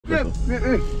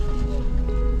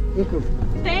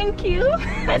Thank you.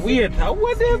 Wait,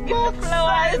 what the fuck?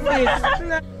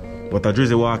 But a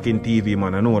Drizzy walking TV,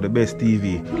 man. I know the best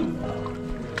TV.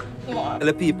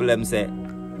 The people them say,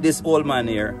 this old man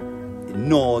here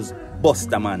knows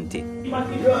Bustamante.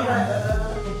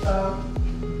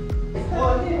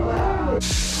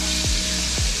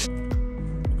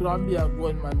 Couldn't be a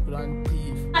good man, couldn't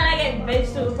thief. And I get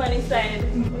vegetables on the side.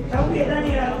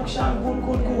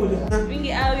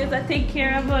 Bingy always take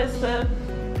care of us, so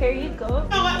here you go.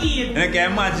 And I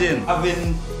can imagine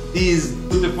having these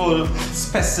beautiful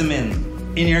specimens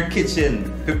in your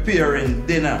kitchen preparing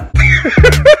dinner.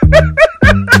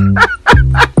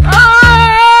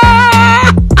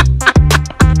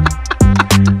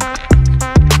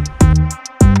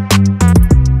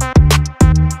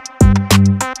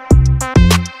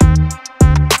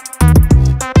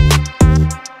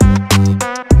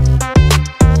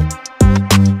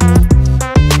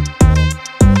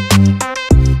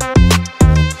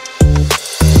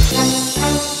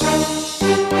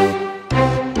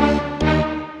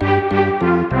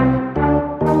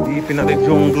 In the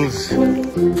jungles. So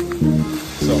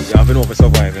you have to know for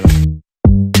surviving.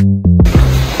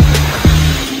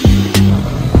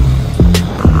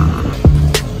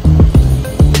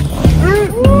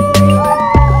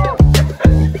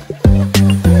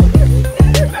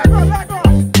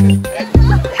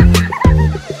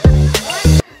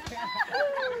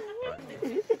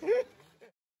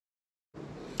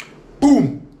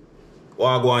 Boom!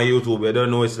 While I go on YouTube, you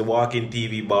don't know it's the walking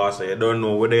TV boss, so you don't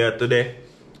know where they are today.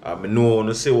 I know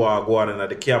to see what I go on in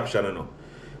the caption. You know.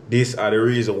 These are the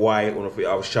reason why you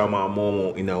have Sham and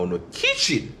Momo in our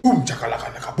kitchen. Boom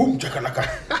chakalaka, boom chakalaka.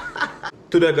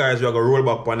 Today guys, we are going to roll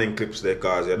back panning clips there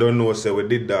because you don't know, so we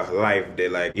did that live there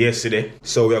like yesterday.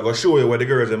 So we are going to show you what the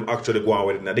girls them actually go on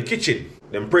with in the kitchen.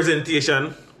 The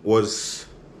presentation was...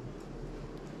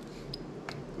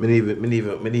 I even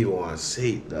want to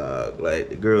say it, dog. Like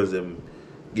the girls them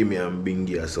give me and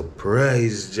Bingy a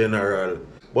surprise general.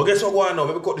 But guess what go on now?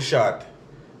 Let me cut the shot.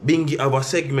 Bingy have a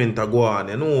segment to go on,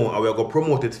 you know, and we're going to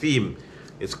promote it for him.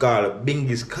 It's called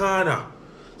Bingy's Corner.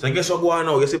 So guess what go on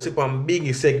now? You see from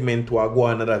Bingy segment to go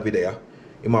on another video.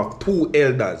 Him have two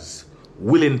elders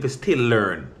willing to still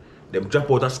learn. Them drop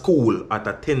out of school at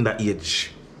a tender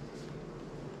age.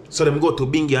 So them go to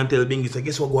Bingy and tell Bingy, say,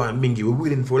 guess what go on Bingy? We're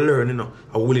willing for learn, you know.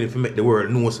 And willing to make the world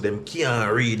know so them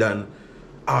can't read and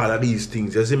all of these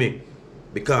things, you see me?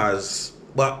 Because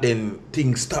back then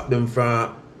things stop them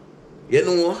from, you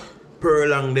know,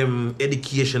 prolong them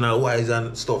educational wise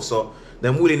and stuff. So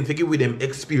them willing to give with them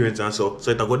experience and so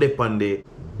it go depend the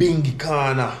Bingy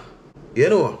Corner. You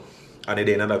know? And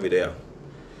then another video.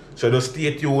 So just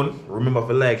stay tuned. Remember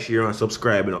to like, share and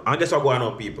subscribe, you know. And guess what going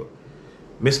on, people?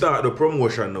 Me start the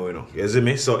promotion now, you know. You see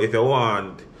me? So if you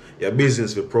want your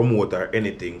business to promote or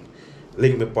anything,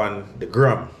 link me on the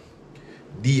gram.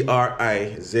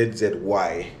 DRIZZY.Y_.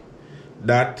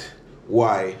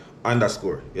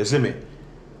 You see me?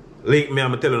 Link me,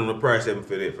 I'm telling them the price for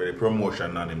the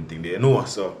promotion and them thing there. You know,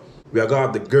 so we are gonna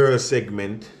have the girls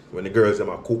segment when the girls them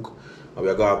are cook, and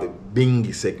we are gonna have the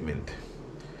Bingy segment.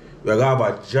 We are gonna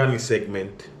have a Johnny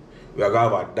segment. We are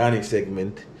gonna have a Danny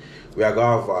segment. We are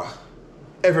gonna have a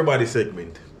everybody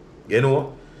segment. You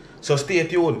know? So stay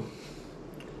tuned.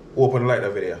 Open like the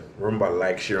video. Remember,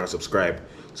 like, share, and subscribe.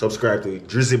 Subscribe to the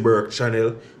Drizzy Burke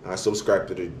channel and subscribe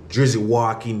to the Drizzy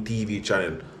Walking TV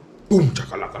channel. Boom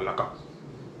chakalaka laka.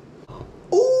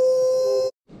 Ooh.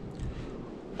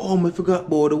 Oh, I forgot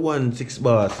about the 1-6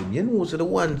 boss him. You know, so the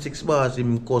 1-6 boss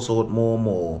him cuss out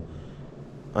Momo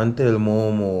and tell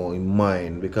Momo in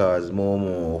mind because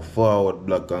Momo forward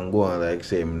block and go on like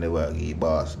say him never give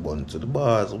boss bun. So the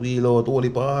boss wheel out all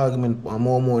the argument for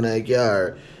Momo in the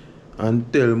car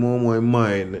and tell Momo in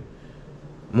mind.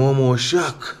 Momo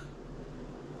shock.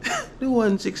 The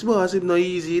 1-6 boss is not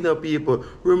easy, you know, people.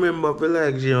 Remember to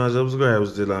like, share and subscribe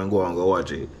still and go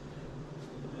watch it.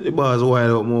 The boss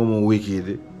wild up Momo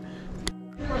wicked.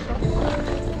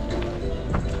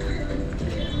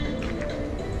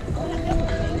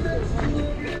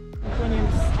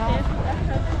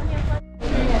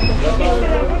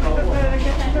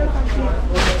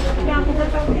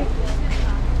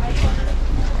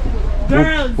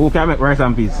 Girls, Who can make rice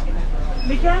and peas?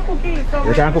 we can't cook it. So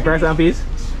You can cook rice and peas?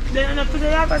 then enough to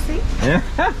the see? Yeah.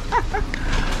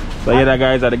 So yeah, the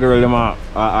guys are the girl them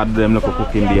are them look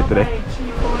cooking day today.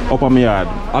 Up on my yard.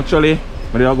 Actually,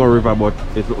 we don't go river, but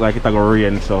it look like it's gonna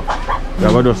rain, so we're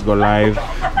gonna just go live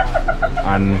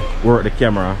and work the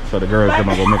camera. So the girls them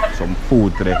are gonna make some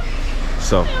food today.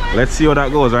 So let's see how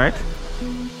that goes, right?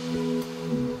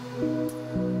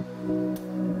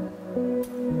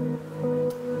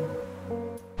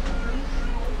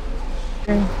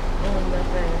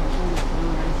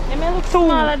 It may look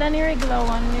smaller than the regular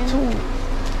one. Two.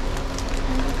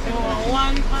 So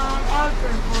one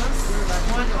all-purpose,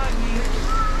 one onion,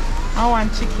 and one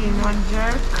chicken, one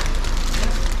jerk,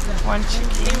 one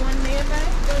chicken, one nearby.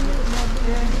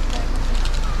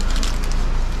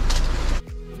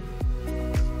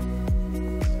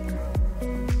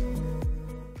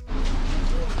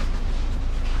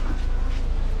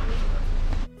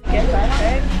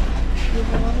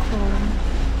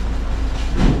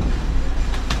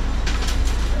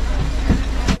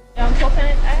 I'm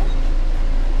coconut eye.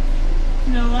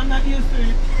 No, I'm not used to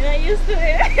it. You're not used to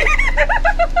it.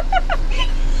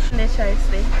 Let's try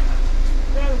this.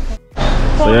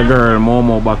 So your girl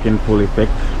Momo back in full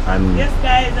effect, and Yes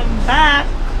guys, I'm back.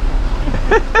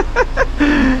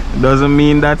 doesn't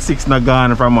mean that 6 not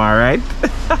gone from her, right?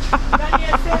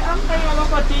 Daniel said I'm going to go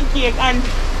cutting cake and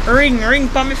ring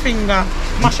for my finger.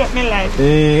 Mash up my life.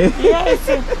 Yes.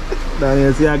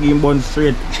 Daniel say I give him bun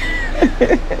straight.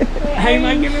 Hey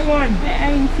man, give me one.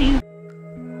 I ain't seen.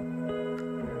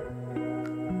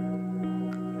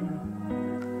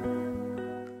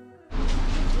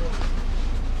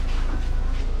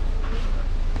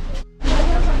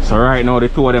 So right now the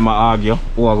two of them are argue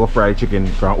who are go fry chicken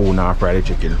from who not fry the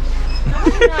chicken.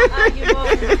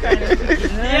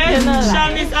 Yes,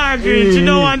 Sham is arguing. She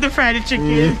don't want to fry the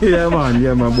chicken. yeah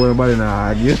man, boy nobody not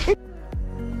argue.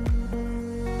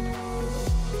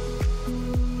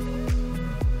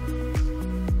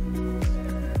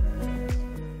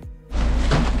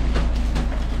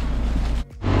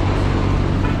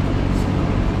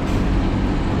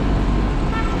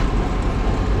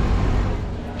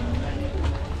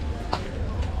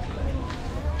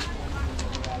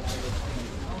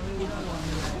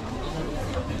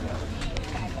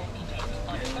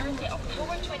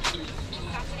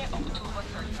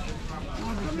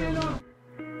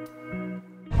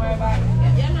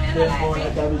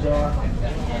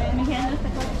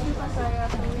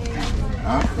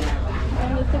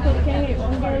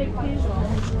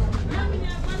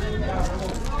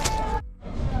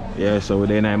 Yeah, so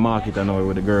we're in the market and now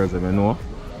with the girls, you know,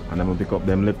 and I'm gonna pick up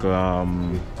them little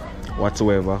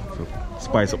whatsoever to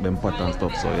spice up them pot and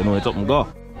stuff. So you know it's up and go.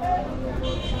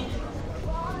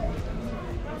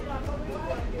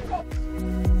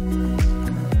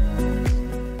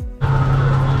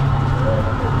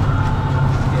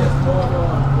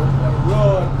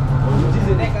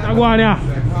 Go on, yeah.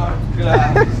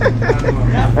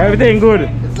 Everything good.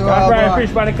 Fried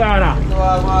fish by the corner.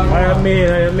 What you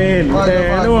mean? You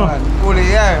know? Fully,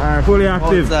 yeah. Fully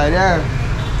active. Outside, yeah.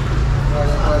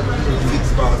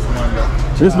 6 bars, man.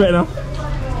 Respect now.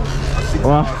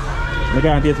 What? You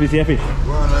can't taste fish. Go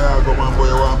on, yeah, go on, boy,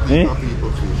 you want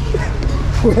people fish.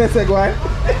 What's that, go on?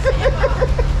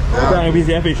 You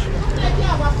can't fish.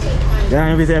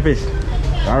 You can't fish.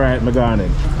 Alright, I'm going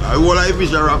then. I want to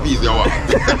fish a rappies, you want.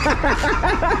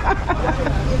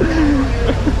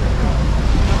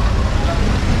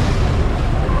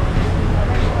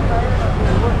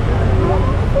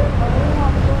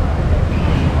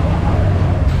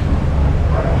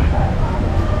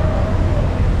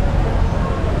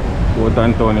 Port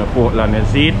Antonio, Portland, you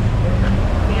see it?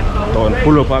 Town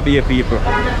full up of beer people.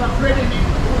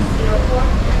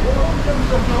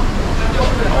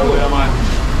 Oh yeah, man.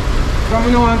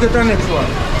 Come on, and get the next one.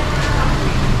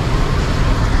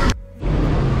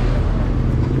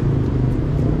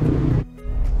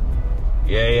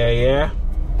 Yeah.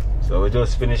 So we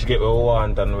just finished get what we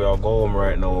want and we are go home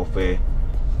right now for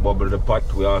bubble the pot.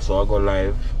 We also go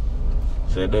live.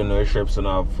 So you don't know your ships and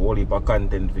have a whole heap of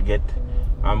content to get.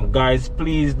 Guys,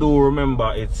 please do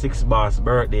remember it's 6 Boss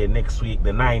birthday next week,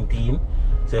 the 19th.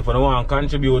 So if you don't want to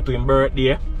contribute to his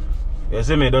birthday, you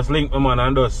see me, just link my man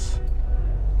and just,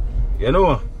 you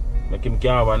know, make him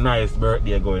have a nice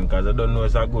birthday going, because I don't know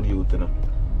it's a good youth, you know.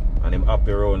 And him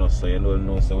happy around us, so you don't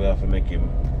know, so we have to make him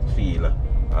feel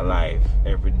alive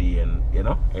every day and, you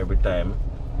know, every time.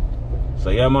 So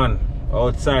yeah man,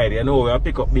 outside, you know, we have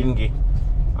to pick up Bingy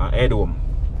and head home.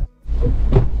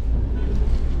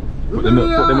 Put them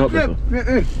up there.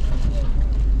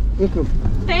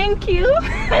 Thank you.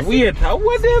 Wait, how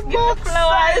was this box?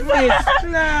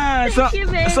 Flowers.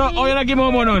 So how you not give me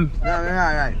more money?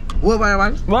 Right. What about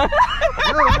one? What?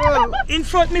 No. In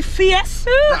front of me face.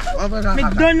 Me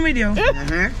done with you.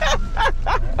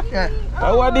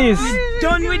 How was this?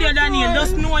 Done with you, Daniel.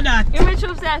 Just know that. Give me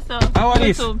chips there, so. How was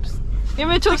this? Give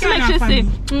me chips, let you see.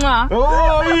 Mwah.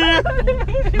 Oh yeah.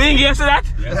 Bingy, you see that?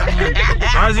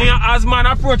 Yes. As man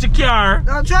approach a car,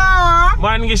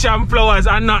 man give Sham flowers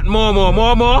and not Momo.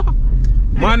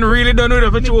 Man really done with it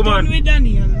for you, man. Done with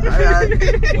Daniel.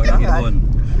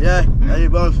 Yeah, hey,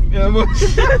 boss. Yeah, boss. You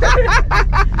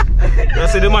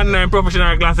see the man in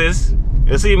professional glasses?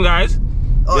 You see him, guys?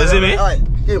 You see me? Alright,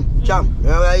 Kim, Cham, you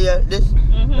gonna hear this? You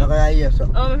gonna hear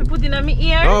so. Oh, if you put it in my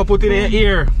ear. Oh, put it in your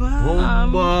ear. Oh,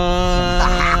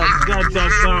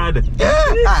 God.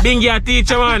 Bingy a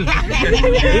teacher, man.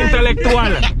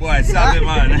 Intellectual. Boy, sorry,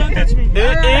 man.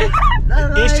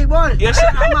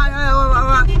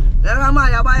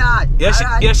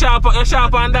 You're sharp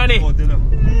on Danny.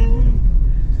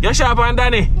 You're sharp on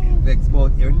Danny. Vex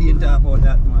about your data about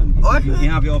that, man. What? You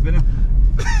have your open.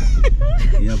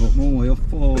 Yeah, but Momo, you're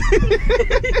full.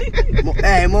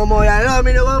 Hey, Momo, you know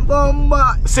me the one bomb.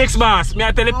 6 bars. Me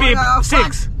I tell the people.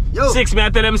 6. Yo. 6. Me I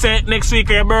tell them say next week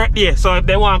your birthday. So if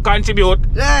they want to contribute,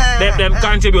 Yeah. them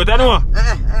contribute. I know.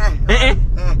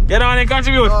 You don't want to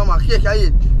contribute. Oh, my cake, I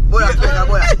eat. Bola.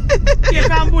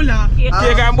 Cake and bulla.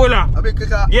 Cake and bulla. A big cake.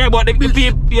 Yeah, but the people,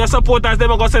 your supporters, they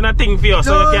gonna send a thing for you.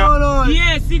 So you can. No.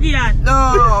 Yes, idiot.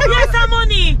 No. Here's some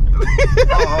money.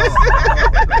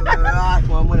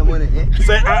 Money.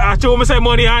 So I told me say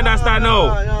money, I understand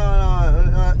now.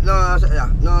 No,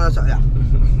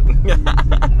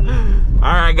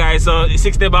 Alright guys, so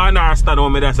 60 bar understand how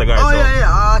me that's a guys. Oh so.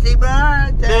 yeah. Happy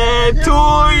birthday To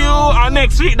you, and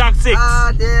next week that's 6.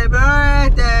 Happy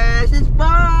birthday, sister.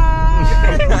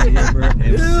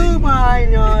 You my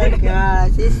North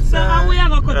sister. So how we are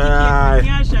going to cut the cake?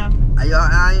 Yeah, Sham. I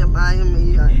am.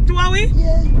 Two are we?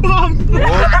 Yeah. Bomb. You don't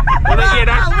hear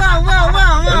that?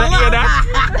 You don't hear that?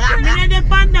 Me not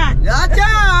depend that.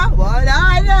 Gotcha. What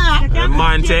I know. The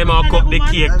man say I'll cut the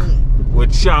cake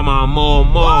with sham and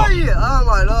Momo. Oh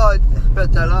my Lord, praise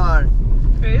the Lord.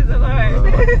 Praise the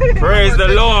Lord. Praise the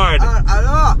Lord.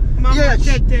 Hello. Mama Yeah,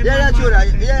 said them, yeah,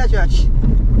 Mama. church.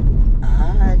 I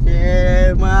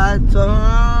say my tongue.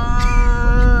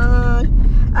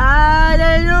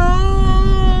 Hallelujah.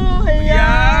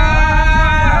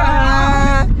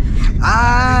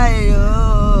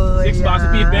 6 bars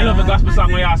of people, they love the gospel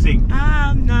song when you sing.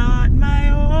 I'm not my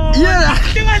own. Yeah.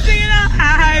 You want to sing it now? I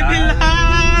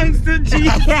belong to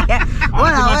Jesus. Yeah.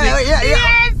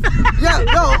 Yeah,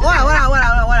 no, what?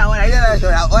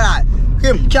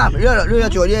 Kim, Cham, yeah.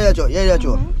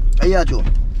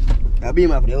 Be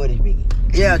my friend, big.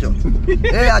 Yeah,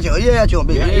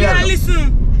 big. Yeah,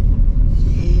 listen.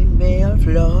 Female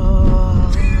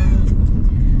floor.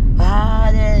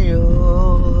 Hallelujah.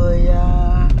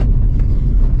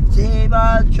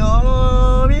 Siba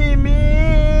chomi me.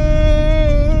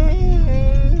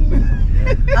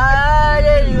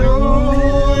 Hallelujah.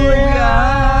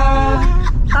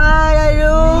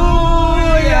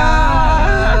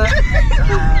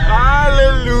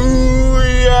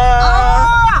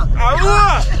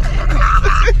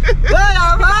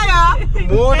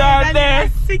 More than that.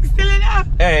 6 still enough.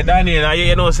 Hey, Daniel,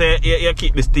 you know, say you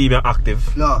keep this team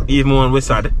active. No. Even when we're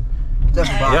sad.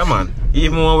 Yeah, man.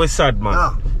 Even when we're sad, man.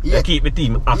 No. You keep the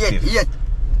team active. Yes.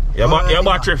 Your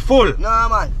battery full. No,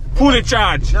 man. Fully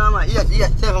charged. No, man. Yes.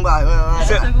 7 bars.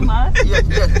 Yes.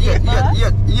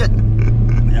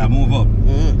 Yeah, move up.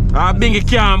 Bingy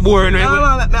can't boring. You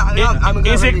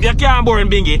can't boring,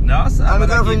 Bingy. No, sir. I'm I'm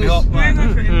gonna keep finish. you up, man.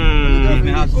 Keep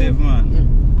me active, man.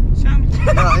 Sham.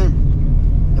 No, him.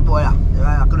 The boy, I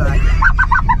could have like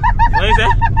What is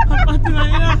that?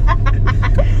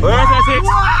 What is that, 6?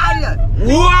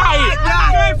 Why?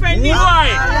 Girlfriend, Why?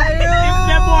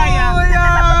 the boy,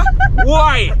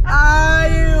 Why?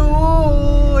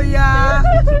 Hallelujah.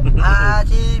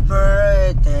 Happy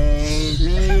birthday,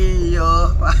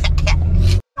 Leo.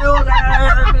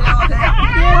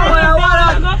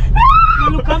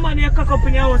 Look at man, you cock up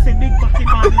in your house, a big cocky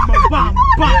man, bam.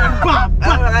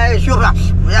 You sure?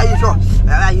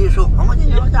 How much is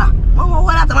your Mama,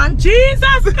 what happened, man? Jesus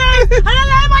Christ! I don't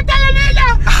know what I'm telling you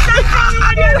now.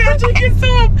 You're drinking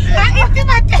soup. I eat him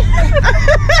at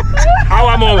How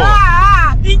am I?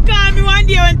 He called me one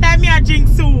day when time I drink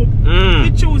soup.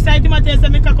 The truth, I tell him I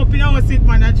cock up in your house,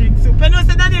 man, I drink soup. And I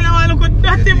said, Daniel, I want to look at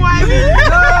that thing, why?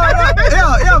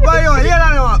 Yo, boy,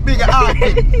 big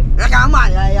like a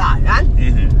man, yeah.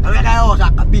 Like a house,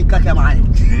 like a big cocky man.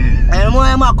 And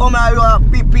when I come out, you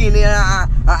peeping here, I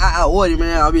hold him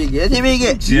in a big. You see big?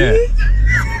 Yeah.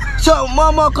 So,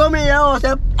 Mama come in your house,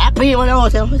 I pay my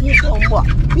house, I say, Mama,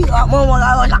 I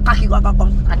was a cocky, I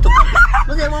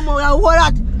say, Mama, what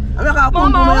that? I'm like a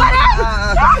pump.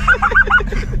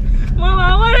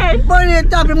 Mama, what is it? Burn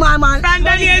it up in my man.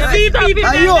 Daniel, see people,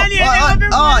 Daniel,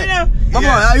 Mama,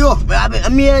 are you?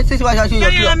 Me and sister, I see you.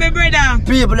 Daniel, I'm my brother.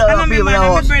 People, I'm my people, man,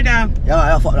 I'm my brother.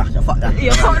 yeah, fuck that.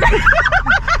 You fuck that.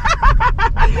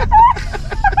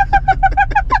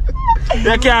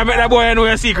 You can't make that boy know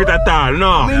your secret at all,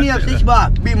 no. Me name 6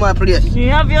 bar, be my place. You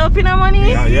have your up in the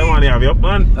money? Yeah, man, you have your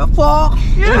man. The fuck?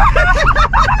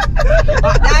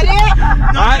 Daddy?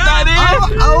 Daddy?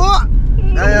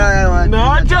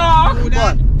 No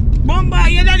joke. Bomba,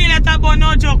 you don't need to about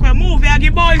no joke. We move, you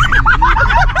give boys.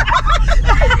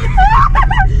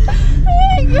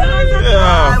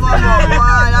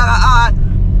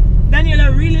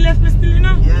 Daniela really left me still, you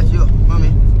know? Yes, you, mommy.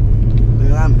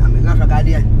 I'm not forget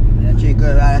there. The chick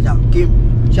girl right there. Kim,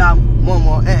 Sham,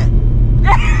 Momo, man,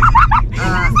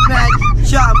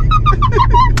 Sham,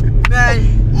 man,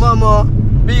 Momo,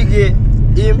 Biggie,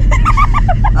 him.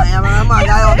 I am a man,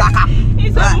 I am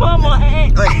He's a Momo,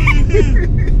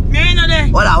 Me ain't know there.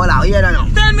 Hola, you know.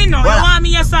 Tell me no, you want me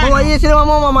your son? Momo, you see the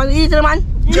Momo, man? You see the man?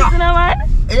 You see the man?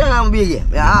 You know Biggie.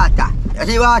 Yeah, you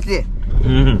see what I say?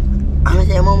 I'm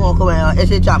say Momo come here, you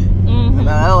see Sham. I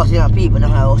see people,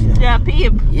 Yeah,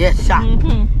 peep. yes, sir.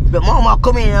 But Momo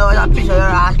come in here with a picture,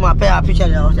 ask my pair of picture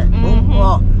there.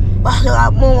 Oh, what's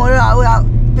that? Momo with a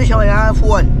picture on your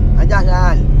phone. And that's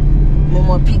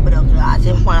Momo people that ask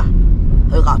him for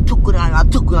I got took on a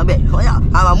bed. Oh, yeah,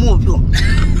 I'm a move you.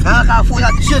 I got food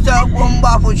that shit up, one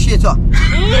bar for shit up.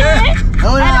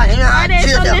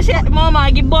 Mama,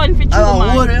 I give bun for 2 man. I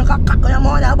got cock on your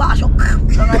mother, I bash up.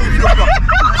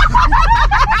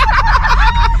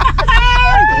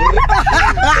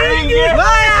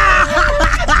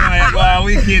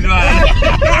 Wicked man.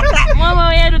 Mama,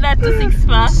 why you do that to 6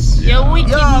 pass? You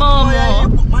wicked Momo.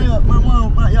 Momo,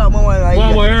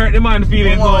 Momo hurt the man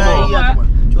feelings, Momo.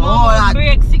 Momo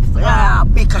break 6 yeah,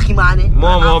 big cocky man.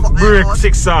 Momo break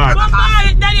 6 hard.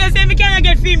 Bomba, Daniel say me cannot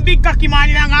get film big cocky man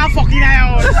and I'm gonna fuck in your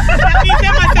house. That means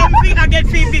them are something I get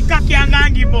film big cocky and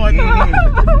I'm give bun.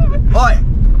 Oi,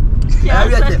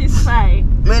 You're satisfied.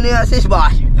 me name 6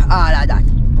 bars. All like that.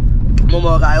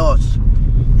 Momo got house.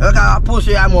 I got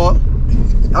pussy your mom.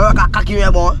 I got cocky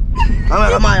your mom. I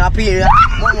got a man a pee.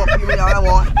 Momo pee me your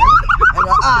mom. I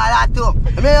got all that too.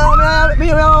 Me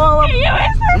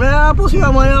pussy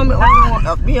your mom.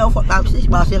 Me a fuck that 6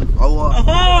 bars. Oh,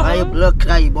 I blood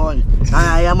cry bun.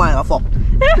 I am a fuck.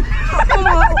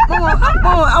 Momo, I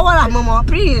want that Momo,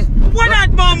 please. What that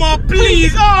Momo,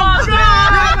 please? Oh,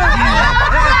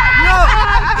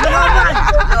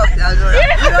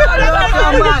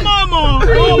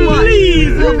 Momo,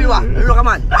 please. Look,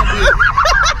 man.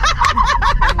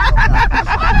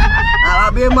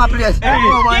 I'll be in my place.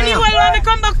 Anyway, when we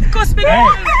come back to Cosby,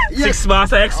 6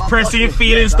 bars are expressing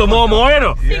feelings to Momo, you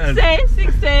know.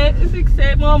 6 say,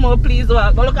 Momo, please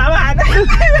walk. Go look at man.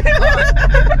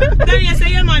 then you say,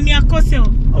 yeah, man, me a cuss you.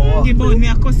 Give bun, me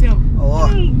a cuss you. Oh,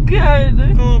 God.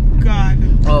 Oh, God.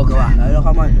 oh, God. Look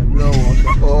at man. Blow out.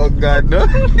 Oh, God, no.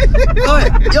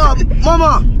 Yo,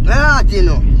 Mama, you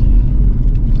know.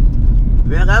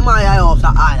 We're going to my house at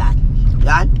all that.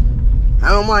 Yeah?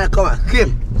 I'm going to come here. Kim,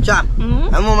 Cham.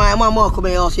 I'm going to come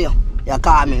here house here. You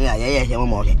call me, yeah,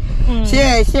 Mama.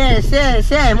 Say,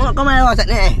 come here house at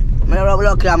there. I'm going to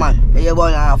look at man. You're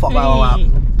going to fuck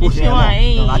around. Push him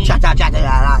out. Chat,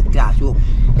 class soup.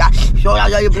 Yeah,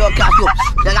 show you blood class soup.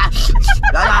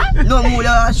 No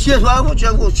more, shit, what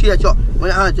you put shit up.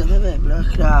 When I blood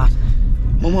class.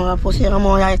 Mama, pussy,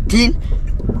 Mama, teen.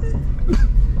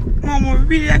 Momo,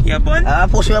 really like your bun?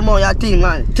 Pussy, Mama, teen,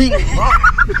 man. Teen.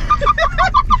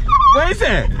 What is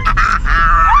it?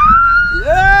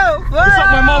 Yo, You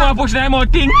suck my mama push that more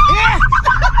thing.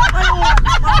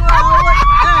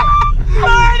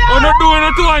 We're not doing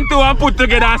a 2 and 2 and put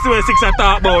together and see what 6 I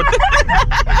talk about.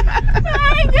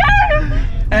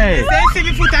 Hey. Say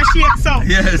see foot a shake so.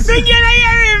 Yes. Bring you to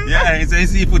hear him. Yeah, he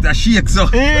says he put a shake so.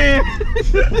 Why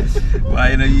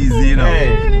you know easy, you know?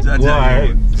 Hey.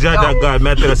 Boy, Jada God,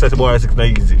 me tell you say boy 6 not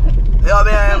easy. Yo,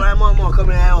 my mom come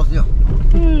in the house, yo.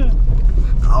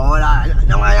 Oh,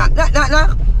 no.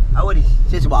 How is this?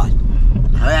 6 bars.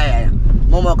 Yeah.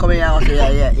 Mama come in the house,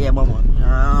 yeah, Mama.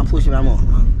 Push my mom.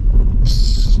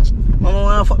 Mama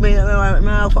wanna fuck me,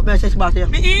 fuck me 6 bars here.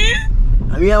 Me?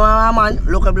 I'm here, man.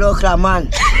 Look at blood club, man.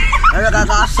 I look at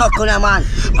a suck on that man.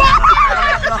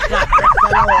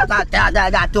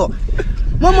 That too.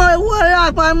 Mama,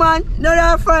 what my man? No,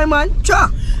 that's fine, man.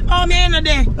 Chuck. Oh, me ain't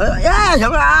there. Yes,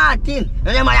 I'm a teen.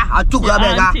 I took the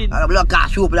bed. I blood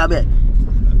class soup in the bed.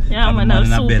 Yeah, man, have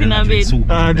soup in a bed.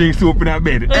 Drink soup in a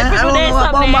bed. I don't know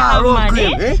rum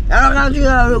cream. I don't drink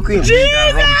rum cream.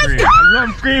 Jesus!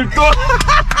 Rum cream too.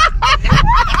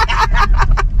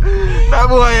 That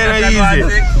boy ain't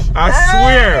easy. I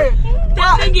swear.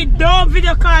 Then you don't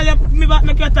video call me back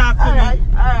make you talk to me.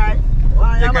 Alright.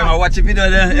 You can watch the video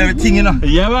there, everything, you know.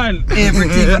 Yeah, man.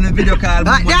 Everything on the video call.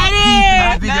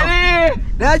 Daddy!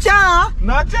 Nacha!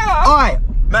 Nacha! Oi,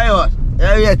 my house.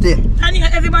 Yeah, yeah, thing. And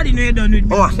everybody know you done with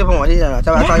me. Oh, step on, yeah.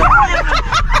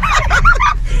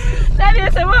 Daddy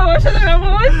said, Momo, should I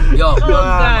remove? Yo, Oh,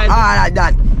 God. like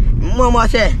that. Mama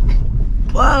say,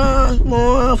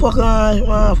 well, fucking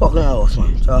house,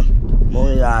 man. So, Mom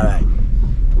is alright.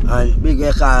 And big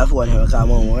girl call phone here, because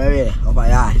Mom ready up a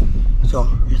yard. So,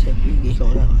 I said, big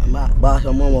girl come down. Boss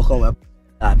and Mama come up.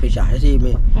 That picture, you see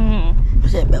me? I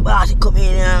said, boss, come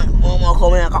in here. Mama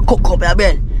come in here, cook up your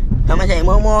bed. And I say,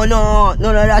 Mama, no,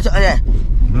 that's something there.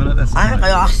 No, that's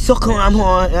I suck on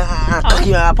more,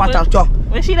 cocky a pot of chop.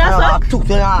 When she that suck?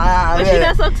 When she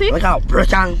that suck, see? What's up,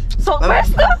 Britain? Suck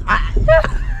breast, I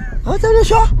tell you,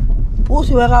 sure.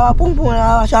 Pussy, I have a pum pum, I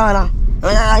have a shana.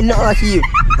 I know see you.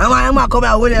 And my come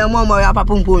here with your mom, I have a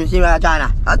pum pum, see my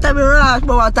China. I tell you, rush,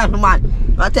 but what type of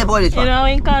man? I tell you, this one. You know,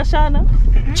 we call Shana?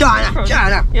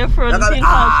 China. Your friend can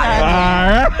call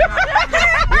Shana.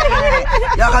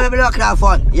 You're going to be looking at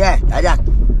fun. Yeah, like that.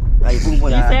 You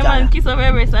say man kiss up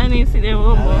every breast and you see them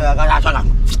Momo. So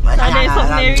there's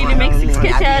something they really make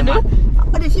 6K do?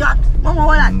 What is that? Mama,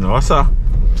 what that? No, sir.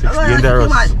 6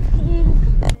 dangerous.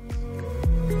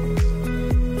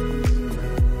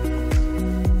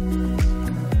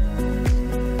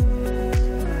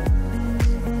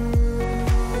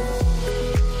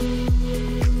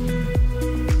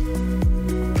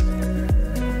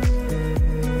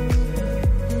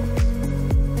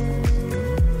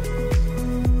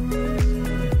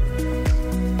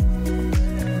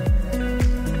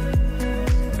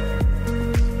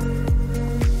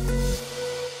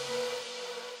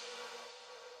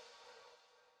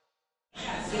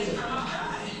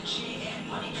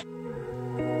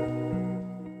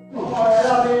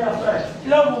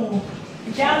 Love you.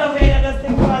 You can't love me, I just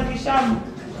think about the sham.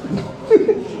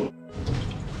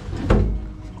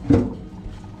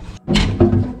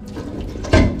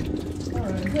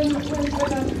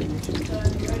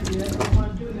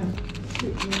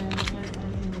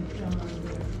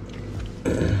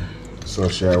 So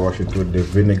shall I wash it with the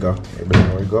vinegar?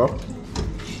 There we go.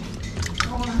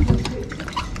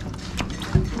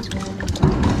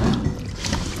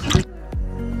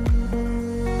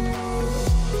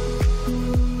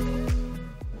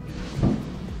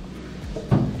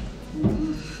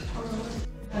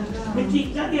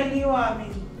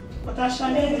 But I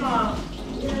shall never know.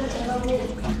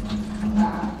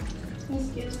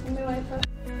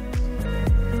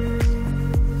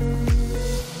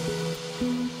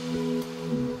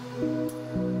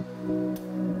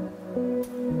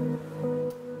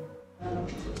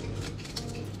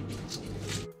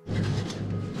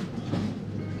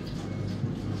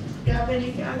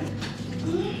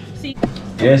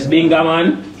 Yes, Binga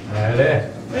man.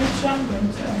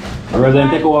 We're going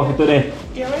to take over for today.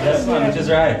 Yes, man, which is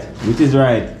right. Which is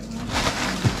right.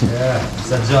 Yeah,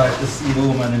 it's a joy to see the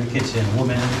woman in the kitchen,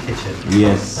 women in the kitchen.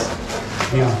 Yes.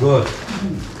 Feels good.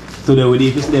 Today we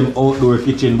need to see them outdoor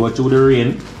kitchen, but through the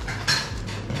rain,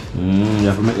 you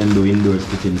have to make them do indoors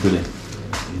kitchen today.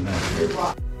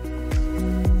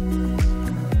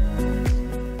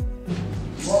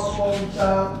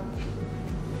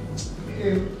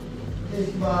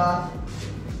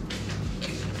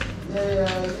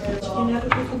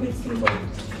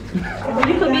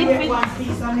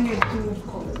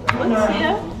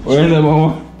 Where is the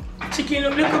Momo? Chicken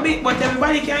look little bit, but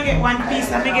everybody can get one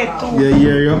piece and me get two.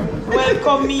 Yeah.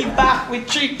 Welcome me back with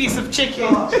 3 pieces of chicken.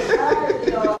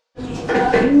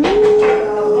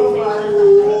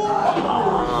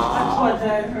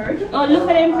 Oh, look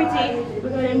at them pretty.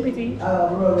 Look at them pretty.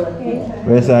 Okay.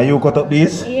 Where's you cut up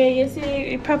these? Yeah, you see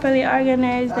it properly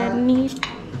organized and neat.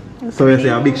 So you say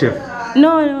a big chef?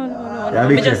 No. Yeah,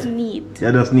 big Just chef. neat.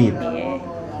 Yeah, just neat. Yeah.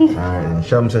 Alright,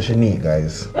 Sham says she neat,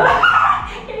 guys. Man,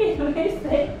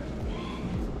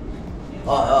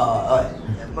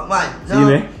 See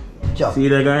there? Sure. See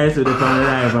there, guys, with the family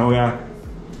life, and we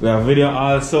have video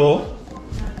also.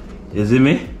 You see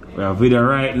me? We have video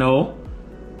right now.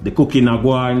 The cooking are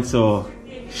going, so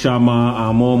Shama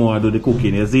and Momo do the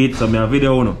cooking. You see it? So I have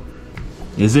video now.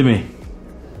 You see me?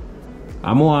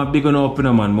 I'm more big on open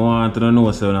man. More want to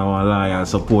know so I want loyal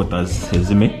supporters. You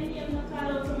see me?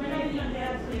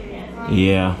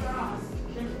 Yeah.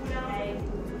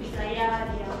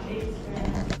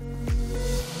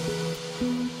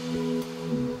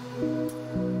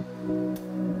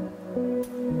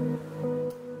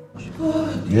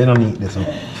 You don't need this one.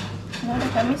 No,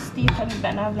 look at my steak and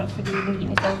then I have not to do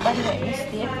clean it up. By the way,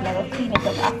 steak, and I will clean it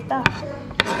up after.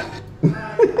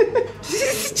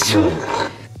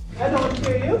 I don't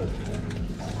hear you.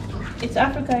 It's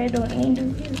Africa, I don't need to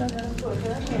use that.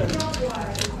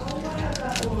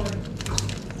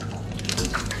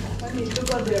 I need to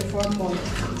go there for a month.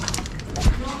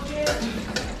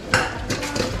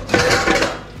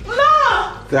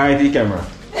 Say the camera.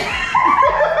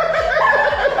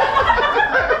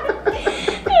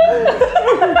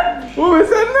 Who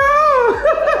said no?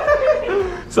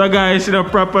 So guys, she don't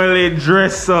properly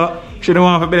dress up. She don't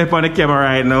want to be up on the camera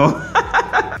right now.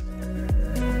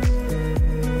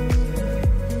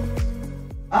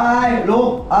 I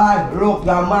look,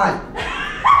 the man.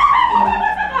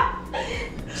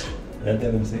 Let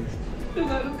them say.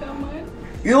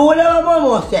 You never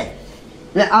Momo say.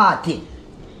 The artist.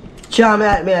 Sham me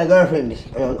a girlfriend this.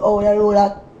 Oh, you know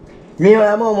that? Me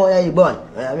and Momo you born.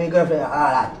 My girlfriend all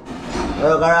that.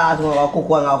 You can ask me to cook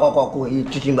one or cook,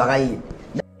 eat chicken back and eat.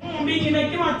 Biggie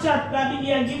make him a chat, that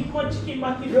Biggie and give much chicken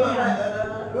back in You don't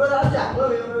chat.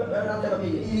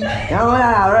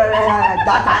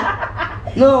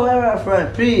 No, we're a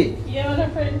friend, please. Yeah, my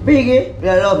friend. Biggie, we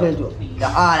love him too. The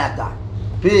all that time.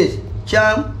 Please,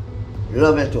 Sham,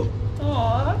 love him too.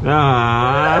 Aww.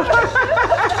 Ah.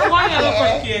 Why you look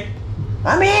at cake?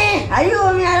 I mean, are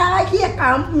you me I like cake?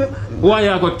 Why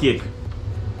you got cake?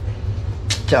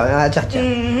 Chat.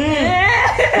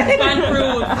 Pan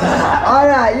fruit.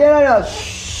 Alright, you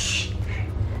shh.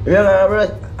 Remember my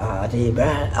birthday? I tell you,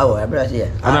 my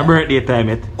birthday. And a birthday time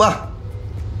it. What?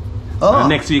 Oh.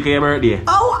 Next week your birthday.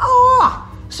 Oh.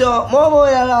 So, Momo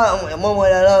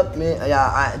love me.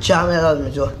 Yeah, Sham love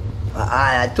me too.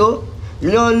 I too.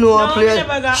 You don't know a No, place. we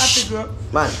never got happy girl.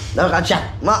 Man, don't can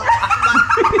chat. Man.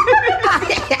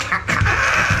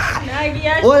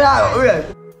 Nagi, Hold on, wait.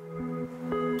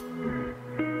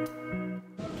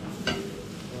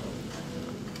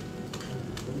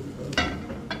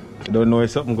 Don't know if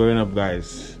something going up,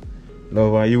 guys.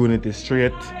 Love and unity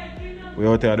straight. We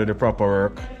out here do the proper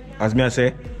work. As me I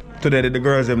say, today the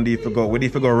girls them need to go. We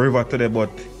need to go river today, but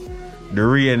the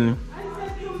rain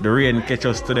catch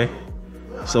us today.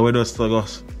 So we just go.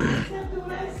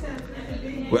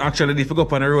 We actually need to go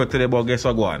up on the road today, but guess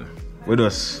what go on? We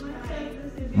just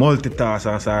multitask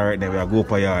and say right now we go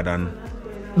up a yard and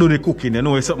do the cooking, you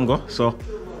know where something go. So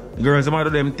the girls them do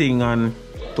them thing and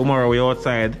tomorrow we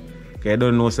outside. Okay, I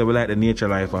don't know, so we like the nature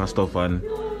life and stuff, and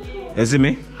you see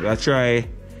me? I try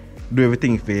do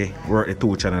everything for work the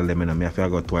 2 channel them, you know. I have to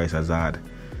go twice as hard.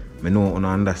 I know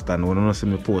I understand. When I see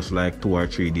me post like 2 or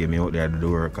 3 days, I out there do the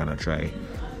work and I try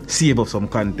save up some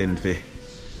content for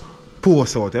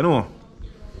post out, you know.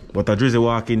 But I just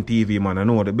walking TV, man. I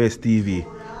know the best TV.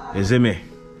 You see me?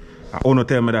 I don't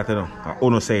tell me that, you know. I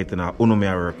don't say it, you know. I don't me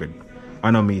I work with. I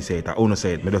know me say it. I don't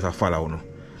say it. I just follow, you know.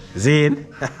 Zane?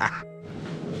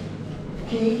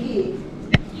 Kiki.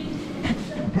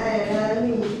 Hey,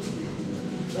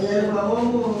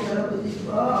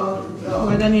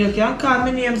 Oh, Daniel, you can't call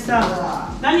me name, sir.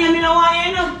 Daniel, I don't want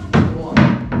you know.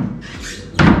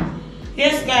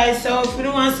 Yes, guys, so if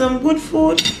you want some good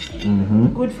food,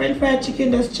 good French fried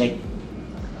chicken, just check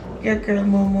your girl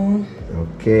Momo.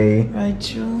 Okay.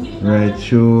 Right, you. Right,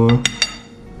 sure.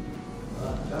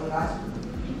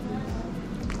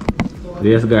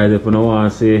 Yes, guys, if you don't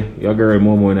want to see your girl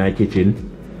Momo in the kitchen,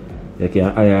 you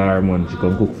can hire her, man. She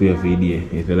can cook for you for the day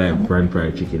if you like French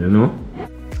fried chicken, you know?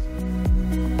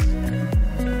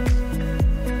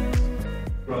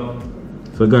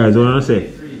 So, guys, what I want to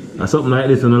say? Something like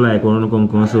this, you know, like when you come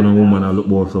concern a woman and look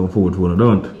for some food for you,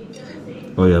 don't?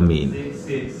 What you mean?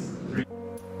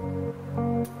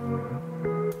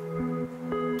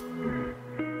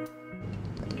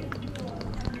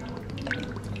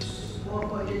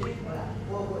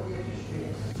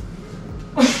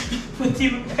 Put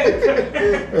in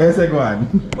pepper. Yes, go on.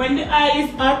 When the oil is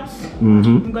hot,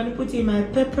 I'm gonna put in my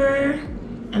pepper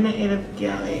and a head of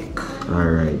garlic.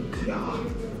 Alright. Yeah.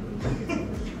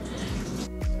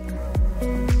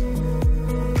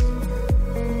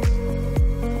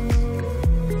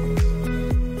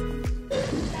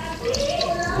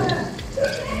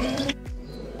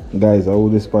 Guys, I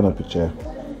hold this pan a picture.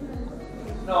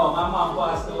 No, my mom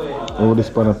passed away. I hold this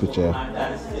pan a picture. My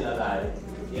dad is still alive.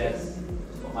 Yes.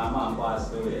 But my mom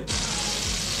passed away.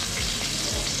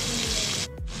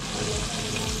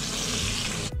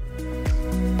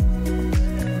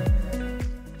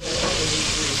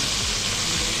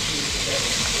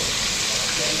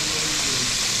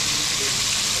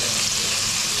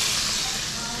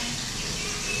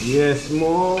 Yes,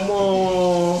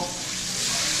 Momo.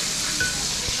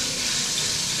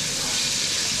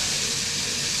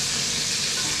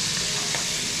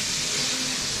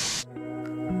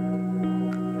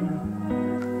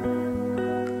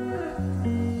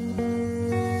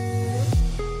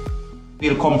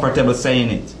 Feel comfortable saying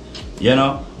it, you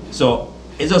know. So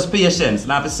it's just patience.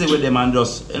 Not to sit with them and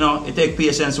just, you know, it take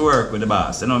patience to work with the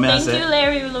boss. You know what I say? Thank you,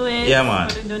 Larry Lewis, yeah, man.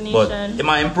 for the donation. But it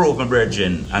might improve my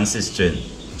brethren and sister.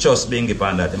 Trust being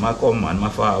upon that. It might come, man. My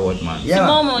forward, man. Yeah,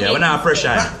 Momo, Yeah, we're not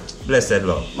pressure. Blessed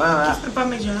love. Kiss me on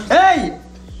my jaw. Hey!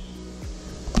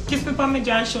 Kiss me on my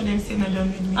jaw and show them say not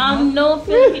done with me. No,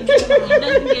 Phil, it doesn't get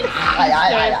dirty.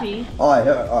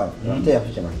 Alright. Stay up,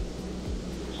 man.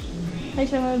 I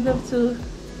should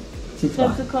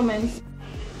love to comment.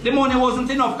 The money wasn't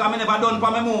enough because I never done for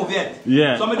my move yet.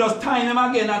 Yeah. So I just time him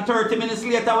again and 30 minutes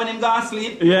later when him gone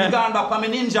sleep, yeah. he gone back for my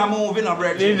ninja move, you know,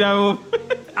 brethren. Ninja move.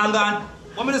 And gone,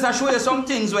 let me just show you some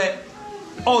things where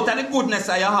out of the goodness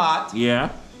of your heart, yeah.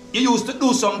 you used to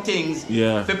do some things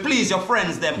to please your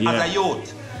friends them as a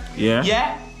youth. Yeah.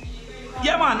 Yeah?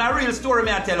 Yeah, man, a real story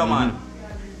me I tell you, man.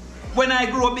 When I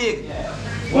grew big.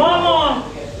 Momo,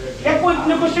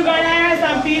 you put sugar in the rice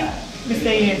and peas? Me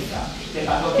say yes.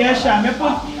 Yeah, Sham. You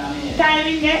put thyme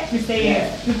in there? Me say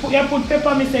yes. You put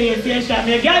pepper? Me say yes. Yeah, Sham.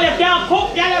 You girl, you can't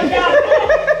cook. Girl, you can't cook.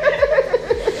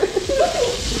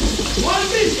 One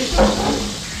piece.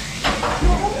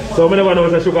 So I never know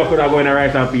if the sugar could have go in a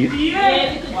rice and peas. Yeah,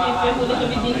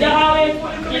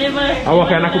 And what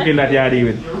kind of cooking that you are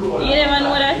doing? You never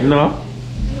know that? No.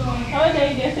 How do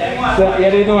you get that? So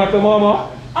you didn't know what to Momo?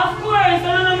 Of course,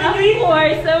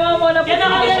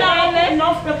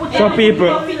 So people,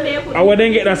 I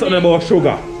wouldn't get that something about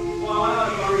sugar.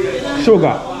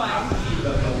 Sugar.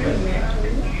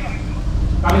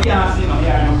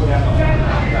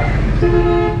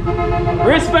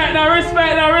 Respect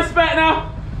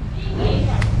now.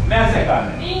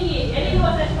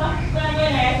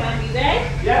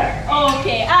 Yeah.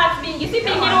 Okay, ask Bingy. See,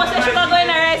 Bingy knows that sugar go in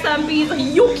the rice and peas.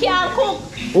 You can't cook.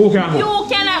 Who can cook? You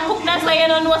cannot cook. That's why you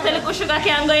don't know that little sugar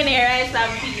can go in the rice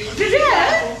and peas.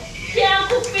 Yeah. Can't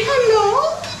cook fish.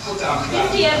 Hello. This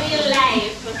is your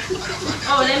life.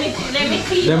 Oh, let me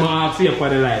clean. Them are ask you for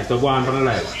the life. So go on for the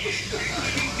life.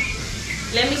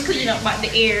 Let me clean up back the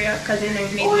area because you know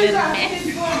it made a mess.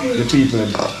 The people.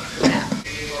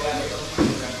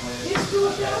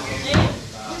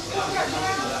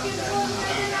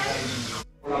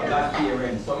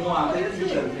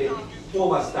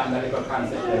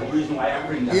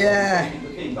 Yeah.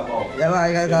 Yeah,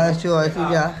 I gotta show you.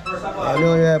 Yeah. I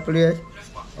know your place.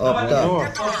 Up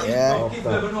top. Yeah.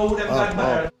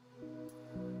 Up.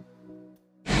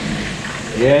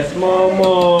 Yes,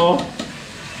 Momo.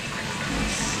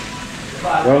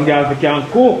 Young girl can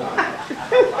cook.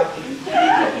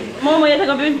 Momo, you take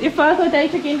up your first out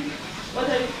of chicken. What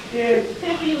are you? Yeah.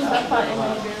 Take you that part in my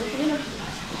girl. You know?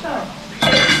 Sure.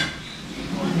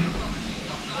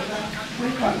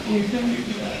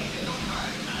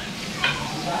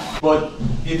 But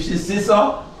if she sees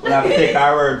so, we'll have to take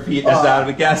our word for it. That's all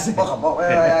we can say.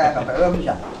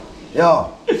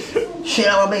 Yo. Shit,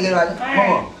 I'm gonna make it right. Come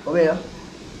on. Come here.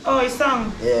 Oh, it's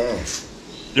song. Yeah.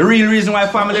 The real reason why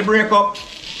family break up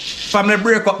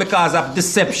because of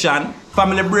deception.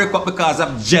 Family break up because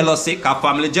of jealousy. Because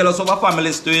family jealous over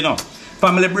families too, you know.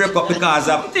 Family break up because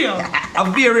of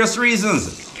various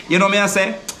reasons. You know what I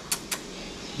say?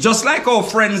 Just like how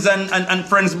friends and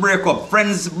friends break up.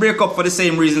 Friends break up for the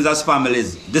same reasons as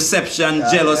families. Deception,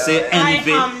 jealousy,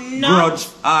 envy, grudge,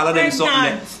 all of them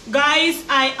something. Guys,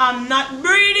 I am not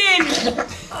breathing.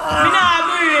 I'm not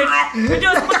breathing. We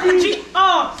just put the G.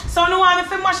 Oh, so no one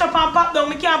if I mash up and pop down,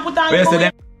 we can't put on.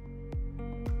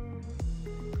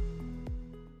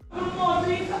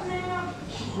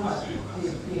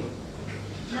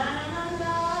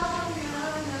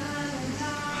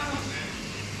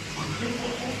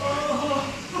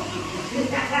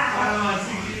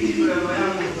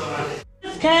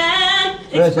 Can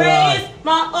express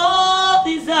my own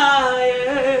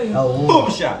desire.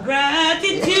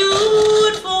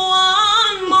 Gratitude for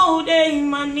one more day,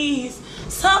 my knees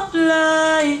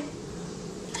supply.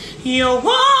 Your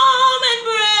warm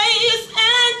embrace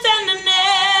and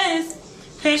tenderness,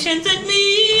 patient with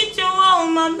me to all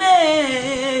my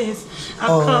best. I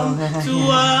come to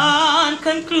one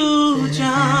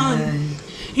conclusion.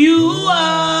 You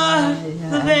are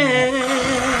the best.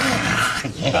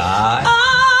 Hallelujah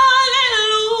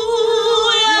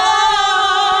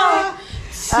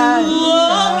to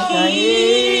our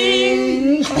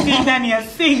King. Then you're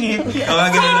singing.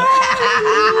 Alright,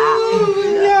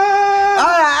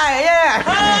 yeah.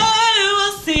 I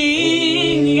will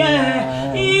sing,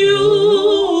 yeah. You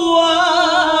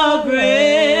are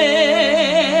great.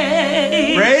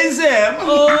 Praise him.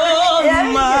 Almighty.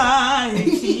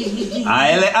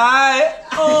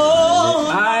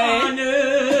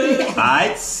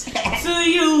 To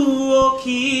you, O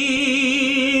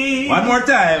King. One more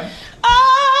time.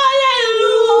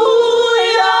 Hallelujah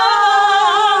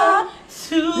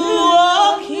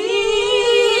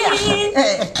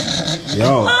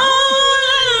Yo. Hallelujah.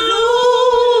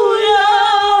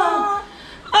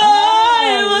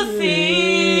 I will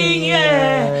sing,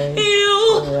 yeah.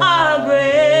 You are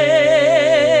great,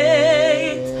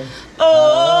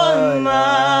 almighty.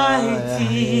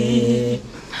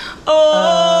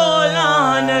 All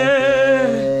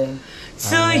honor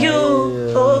to you,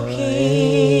 O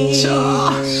King.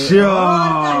 Sure.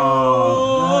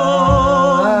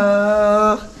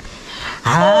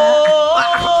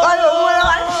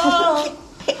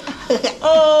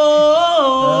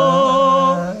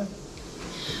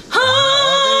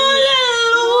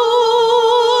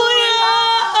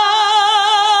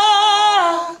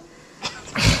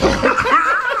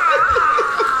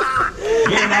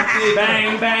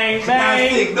 Bang, bang,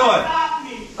 bang. Do it.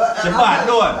 She bad,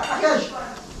 do it.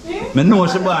 Me know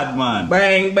she bad, man.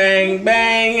 Bang, bang,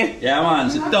 bang. Yeah, man,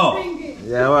 she tough.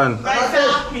 Yeah, man.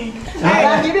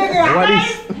 What is?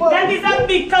 That is a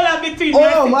big color between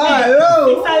Oh my,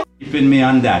 oh. Keeping me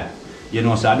on that, you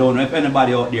know, so I don't know if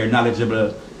anybody out there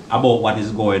knowledgeable about what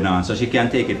is going on, so she can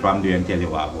take it from there and tell you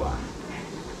what go on.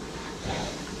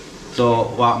 So,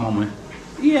 what, Mommy?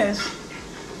 Yes.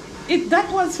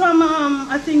 That was from,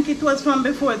 I think it was from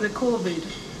before the COVID.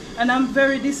 And I'm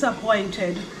very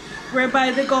disappointed,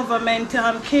 whereby the government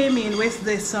came in with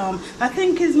this, I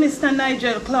think it's Mr.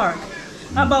 Nigel Clark,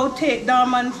 about take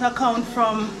dormant account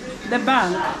from the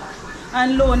bank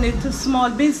and loan it to small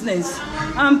business.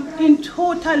 I'm in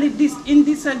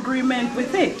disagreement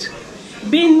with it.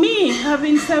 Being me,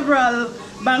 having several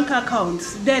bank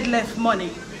accounts, dead left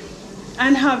money,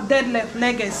 and have dead left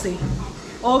legacy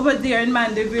over there in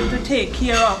Mandeville to take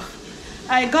care of.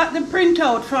 I got the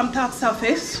printout from tax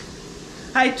office.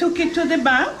 I took it to the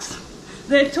banks.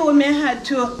 They told me I had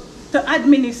to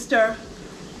administer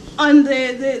on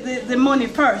the money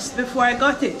first before I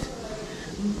got it.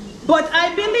 But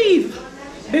I believe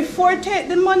before take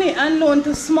the money and loan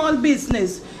to small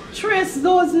business, trace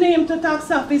those names to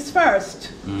tax office first.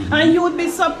 And you would be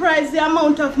surprised the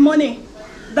amount of money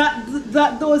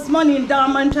that those money in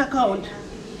dormant account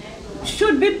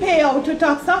should be paid out to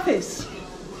tax office.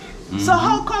 So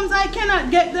how comes I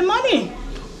cannot get the money?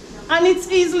 And it's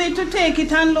easily to take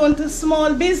it and loan to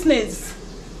small business,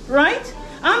 right?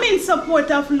 I'm in support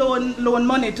of loan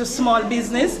money to small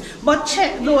business, but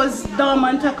check those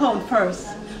dormant account first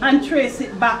and trace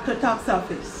it back to tax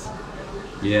office.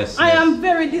 Yes. I am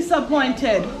very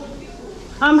disappointed.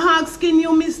 I'm asking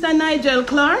you, Mr. Nigel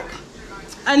Clark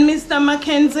and Mr.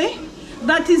 Mackenzie,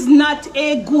 that is not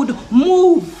a good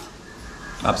move.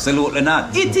 Absolutely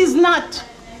not. It is not.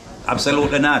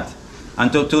 Absolutely not.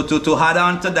 And to add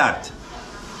on to that,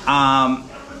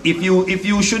 if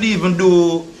you should even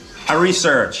do a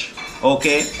research,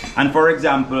 okay, and for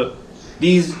example,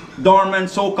 these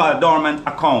so-called dormant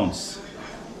accounts,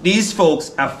 these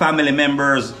folks are family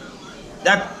members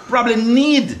that probably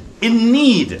in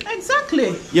need.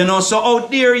 Exactly. You know, so how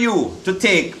dare you to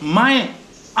take my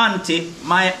auntie,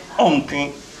 my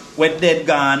uncle, with dead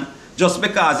gone, just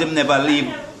because him never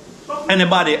leave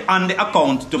anybody on the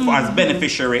account as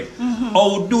beneficiary.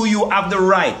 How do you have the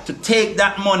right to take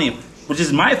that money, which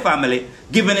is my family,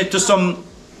 giving it to some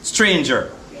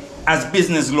stranger as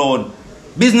business loan?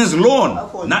 Business loan,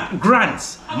 not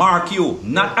grants, mark you,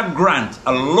 not a grant,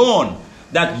 a loan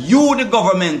that you, the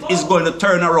government, is going to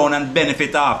turn around and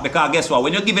benefit off. Because guess what,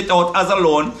 when you give it out as a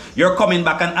loan, you're coming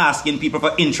back and asking people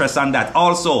for interest on that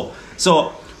also.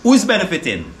 So who's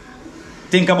benefiting?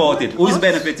 Think about it. Who's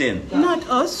benefiting? Not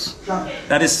us.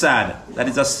 That is sad. That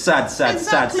is a sad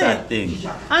thing.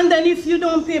 And then if you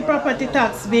don't pay property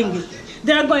tax, Bingy,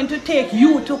 they're going to take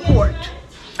you to court.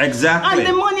 Exactly. And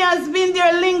the money has been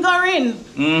there lingering.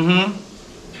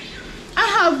 I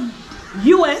have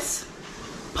US,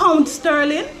 pound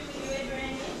sterling,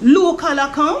 local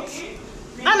accounts,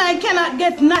 and I cannot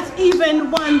get not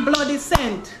even one bloody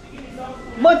cent.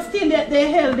 But still they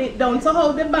held it down. So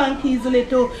how the bank easily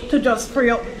to just free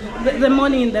up the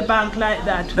money in the bank like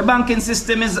that? The banking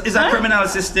system is a criminal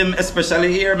system,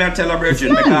 especially here, may I tell a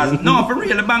virgin, because no, for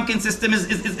real, the banking system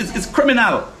is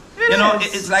criminal. You know,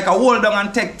 it's like a hold down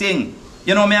and take thing.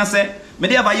 You know me I say,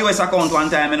 me have a US account one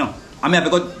time, you know, and me have to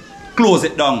go close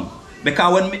it down.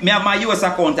 Because when me have my US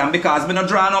account and because me not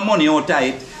draw no money out of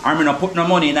it, or me not put no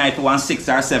money in it for 6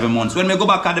 or 7 months, when me go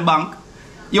back at the bank,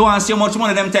 you want to see how much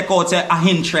money them take out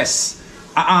interest.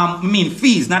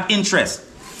 Fees, not interest.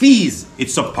 Fees,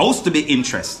 it's supposed to be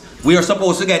interest. We are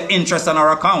supposed to get interest on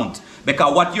our account.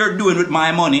 Because what you're doing with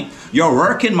my money, you're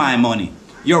working my money.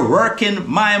 You're working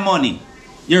my money.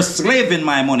 You're slaving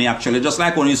my money actually, just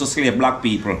like when you used to slave black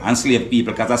people and slave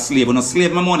people. Because a slave, when I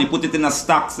slave my money, put it in the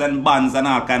stocks and bonds and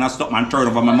all kind of stuff and turn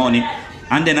over my money.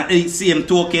 And then at the same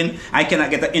token, I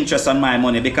cannot get the interest on my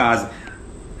money because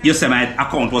you say my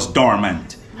account was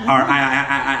dormant. Or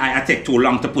I take too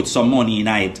long to put some money in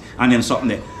it and then something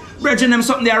there. Brethren, them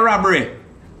something there robbery.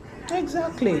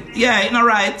 Exactly. Yeah, it's not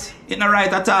right. It's not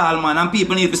right at all, man. And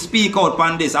people need to speak out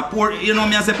on this. You know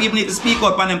me, I say people need to speak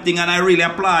out on them thing, and I really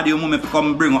applaud you when I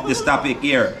come bring up this topic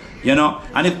here. You know?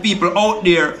 And if people out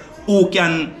there who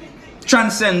can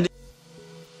transcend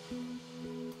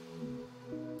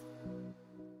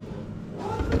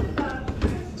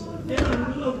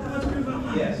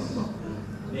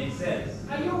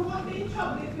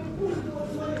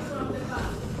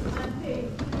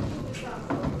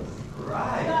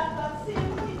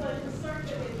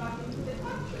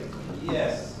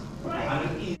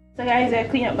So guys, I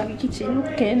clean up my kitchen.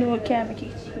 Okay, no, can't make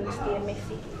it stay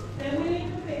messy.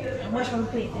 And wash my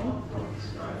plate then.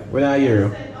 When I hear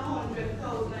you.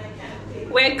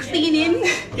 We're cleaning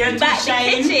back the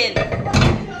kitchen.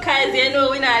 Cause you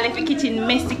know we not left the kitchen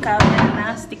messy cause we're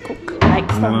nasty cook. Like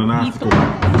some people.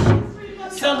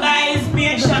 So guys, me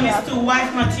and Sham is too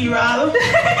wife material.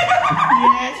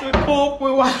 Yes, we cook, we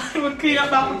clean up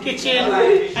back the kitchen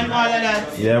and all of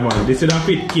that. Yeah man, this is a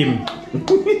fit Kim.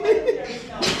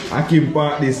 I Kim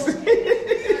part this. This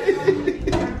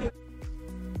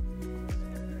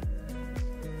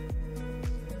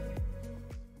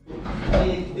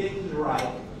is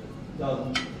right.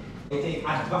 Doesn't take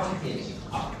advantage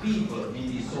of people in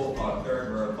these so-called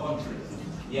third world countries.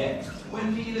 Yeah.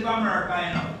 When we live in America,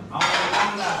 you know, I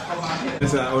want to come out here.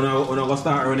 Yes, sir, we're going to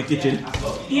start around the kitchen.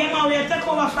 Yeah, man, we take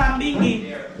over from Bingy.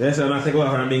 Yes, sir, we're going to take over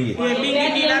from Bingy. Yeah,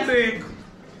 Bingy need a break.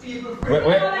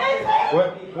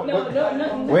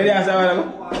 Where did I say a while ago?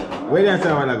 Where did I say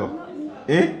a while ago?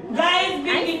 Eh? Guys,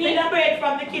 Bingy need a break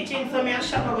from the kitchen, so me and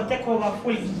Sham will take over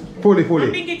fully. Fully.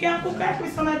 And Bingy can cook like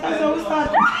with some of that, so we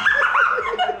start.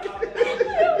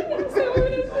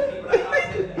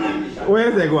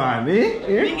 Where's they going, eh?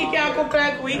 Bingy can cook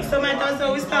like weeks, so that's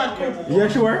how we start cooking. You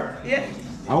sure? Yeah.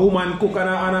 A woman cook and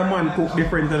a man cook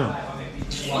different, you know?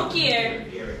 Look here.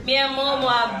 Me and Momo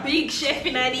are big chef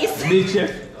in this. Big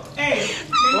chef. Hey,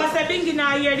 they must have been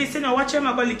now hear this, you know, watch them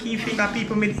about the key finger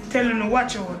people, me tell you to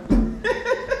watch out.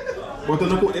 But you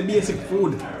don't cook the basic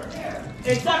food.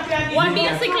 Exactly. What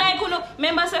basic like, you know,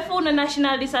 remember say food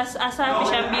national dish as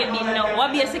saltfish and baked bean now.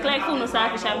 What basic like food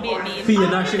saltfish and baked bean?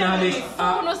 Food national dish,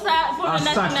 food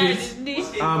national dish.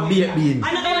 Baked bean.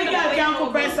 And every girl can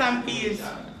cook rice and peas.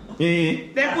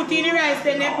 They put in the rice,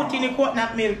 then they put in the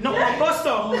coconut milk. No,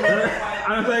 gusto. And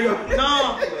I go.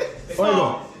 No.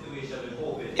 So,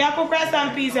 you cook rice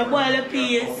and peas, you boil the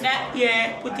peas.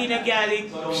 Yeah, put in the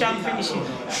garlic, sham finish it.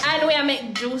 And we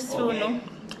make juice too, no?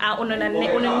 I never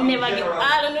give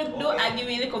all you do. I give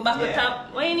you a little back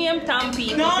top. What you name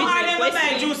Tampi? No, I never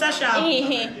buy juice at shop.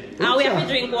 And we have to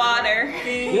drink water.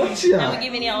 what's ya? And we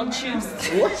giving you all juice.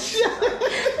 What's ya?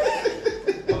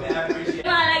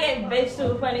 I get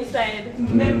vegetable from the side.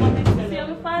 See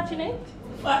how fortunate?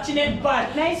 Fortunate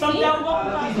part. Nice.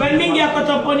 Sometimes when me get cut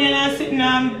up onion and sit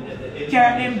and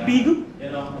carrot them big,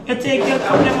 you take your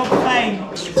cut them up fine.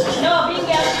 No,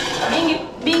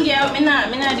 bingy, me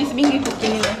not this bingy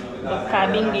cooking in there. Because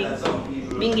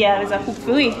bingy always a cook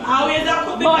for we. Always a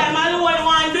cook because I'm the one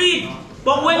want to do it.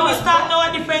 But when we start now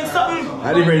a different something.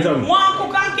 A different something. One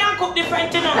cook and can cook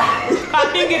different, you know. Because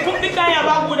bingy cook because you have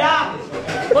a good heart.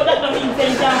 But that don't mean you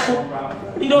can cook.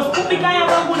 You just cook because you have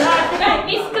a good heart. Right,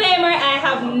 disclaimer, I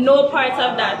have no part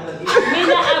of that. Me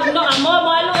not have no, a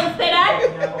Momo alone say that.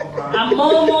 A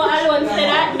Momo alone say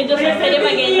that. Me just say them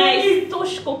again nice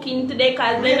tush cooking today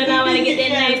because they don't want to get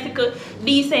them nice to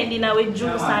decent dinner with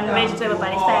juice and vegetable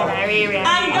by the side of area.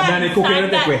 And then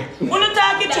cooking that way. When you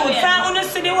talk it truth, when you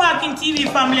see the walking TV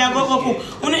family and go cook,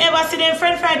 when you ever see them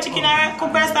French fried chicken and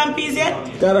cook rice and peas yet?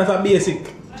 That's a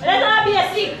basic. That's not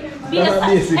basic. That's a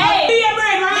basic. Hey, be a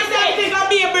bread, when I say think of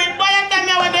be a bread, why you tell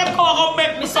me when them come up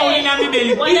make me sound in my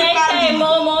belly? When I say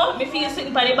Momo, me feel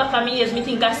sitting by the back of my ears, me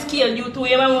think I scale you to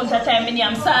every month of time, me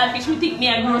am saltfish, me think me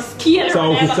a grow scale.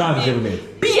 So how saltfish you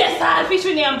make? Be a saltfish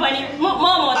when I'm funny.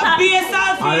 Momo, be a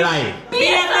saltfish. I lie.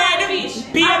 Be a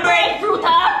saltfish. Be a bread. Fruit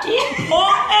after. Oh,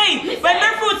 hey, when the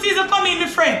fruit season come in, my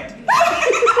friend.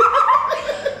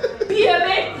 Be a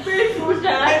breadfruit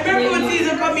after. When the fruit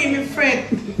season come in, my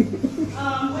friend.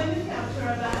 When you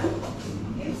capture that,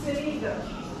 it's illegal.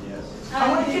 Yes.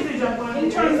 And what is it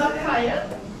in terms of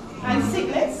fire and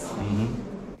sickness.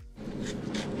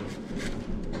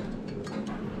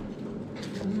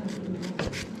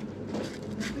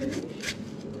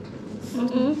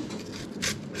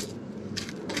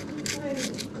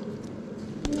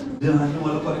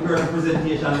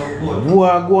 representation of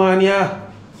Go on,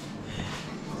 yeah.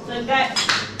 So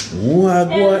guys, What?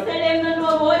 Them say them don't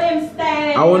know about them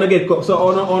style. I wanna get cup, so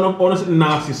I wanna sit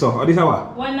nasty, so. Or this is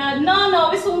what? No,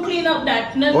 we soon clean up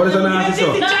that. No, What is a nasty,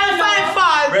 so?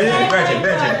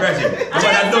 Brethren. But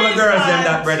I know the girls them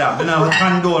that, brother. They don't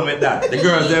condone with that. The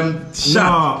girls them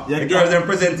shot. No, the girls them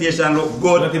presentation look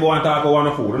good. Not even want to talk about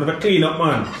one food. I never clean up,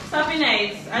 man. Stop it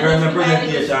nice. Girls them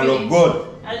presentation look good.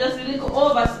 I just a little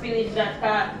over spillage that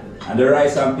car. And the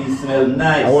rice and peas smell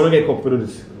nice. I wanna get cup for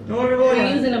this.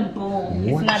 We're using a bowl.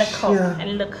 It's not a cup.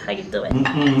 And look how you do it.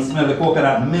 Smell the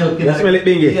coconut milk. You smell it,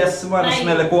 Bingy? Yes, man. Nice.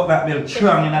 Smell the coconut milk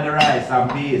strong in the rice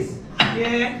and peas.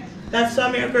 Yeah, that's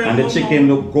some your girl. And the chicken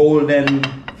look golden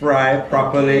fried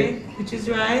properly. Okay, which is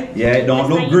right. Yeah, it don't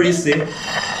look greasy.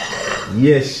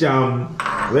 Yes, sham.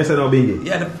 Where's the no Bingy?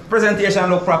 Yeah, the presentation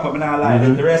look proper, but I like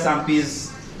it. The rice and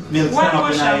peas milk One stand up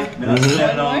more in shot.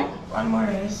 smell no. One more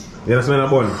rice. You don't smell a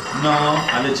bun? No,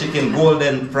 and the chicken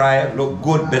golden fried look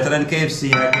good, better than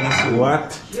KFC. I can assume.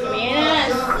 What?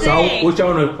 Yes. So, which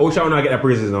one get the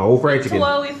praises now? Who fried chicken? Two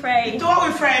are we fried. Do what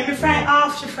we fry. We fry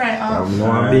off, she fry off. No,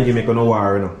 I'm Bingy make no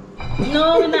war, you know.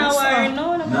 No, not worry.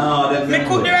 No. No, Me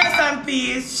cook the rice and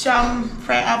peas, sham,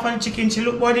 fry off and chicken. She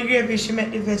look for the gravy, she make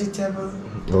the vegetable.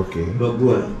 Okay. Look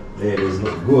good. Ladies,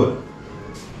 look good.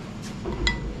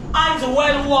 Hands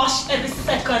well washed every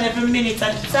second, every minute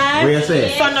at a time. What you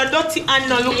say? So no dirty and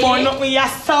no look for nothing you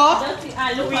saw. Dirty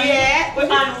and look Yeah, we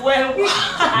hand well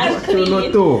washed. and Two, not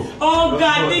clean. two. Oh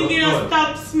God, think you don't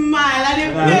stop smile.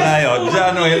 And the best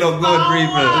John, you look good,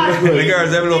 people. The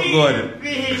girls, them look good.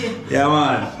 food. Yeah,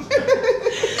 man.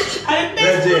 And the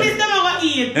best food is them ever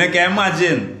eat. And I can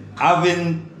imagine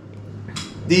having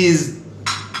these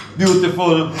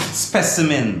beautiful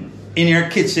specimen in your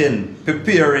kitchen,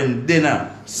 preparing dinner,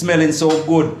 smelling so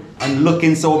good and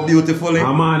looking so beautifully.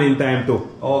 I'm on in time too.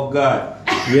 Oh God.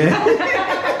 Yeah?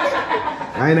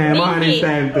 I know, I'm on in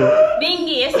time too.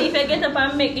 Bingy, you see, if you get up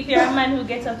and make, if you're a man who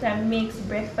gets up and makes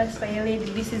breakfast for your lady,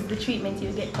 this is the treatment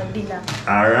you get for dinner.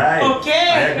 Alright. Okay.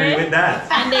 I agree with that.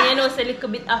 And then you know, say a little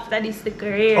bit after this, the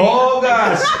career. Oh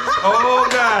gosh. Oh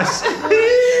gosh.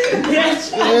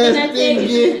 Yes. I'm gonna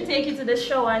take you to the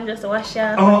show and just wash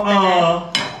your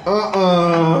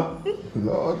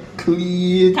Lord,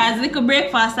 clean. Cause little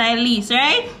breakfast at least,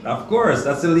 right? Of course,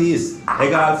 that's the least.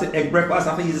 Egg breakfast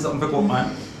after easy something for cook,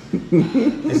 man.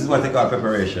 This is what they call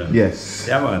preparation. Yes.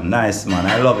 Yeah, man. Nice, man.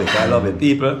 I love it. I love it.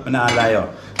 People, I'm not lie.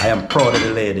 I am proud of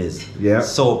the ladies. Yeah.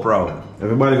 So proud.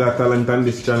 Everybody got talent on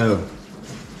this channel.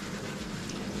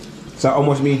 So how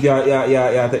much meat you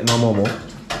take now, Momo?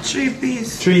 3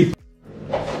 piece. 3.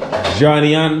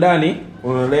 Johnny and Danny.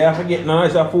 They have to get no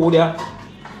nice food there.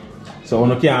 So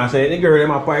you can't say the girl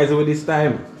them are pies over this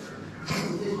time.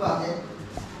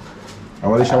 I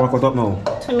want the shower cut up now.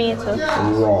 Tomato.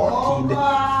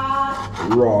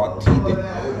 Raw teeth.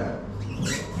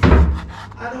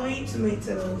 I don't eat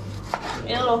tomato.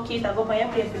 You know, low key, I go for your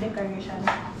plate for decoration.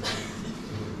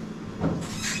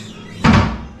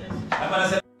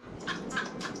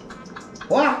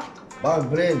 What? Bad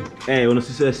brain. Hey, when you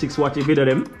see 6 watch a video of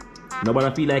them,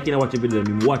 nobody feel like you watch a video of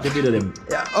them. You watch a video of them.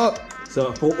 Yeah, up.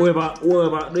 So for whoever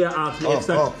do you ask me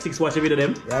extra 6 watch a video of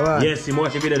them? Yeah, man. Yes, you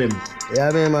watch a video of them.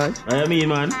 Yeah, man. I mean,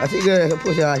 man. I think girl can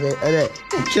push out it.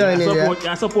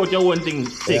 I support your one thing,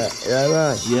 6. Yeah,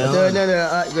 man. Yeah, So then the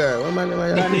hot girl. What man?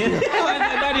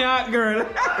 Danny hot girl.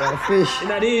 Yeah, fish.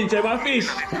 That inch of a fish.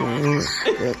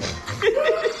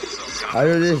 I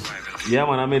do this. Yeah,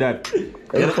 man, I made that. Hey,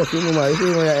 fuck you, mama. You see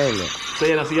me at the end. So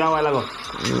you know, see you a while ago.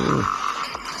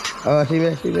 Oh, see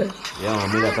me? Yeah, man, I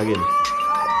made that again.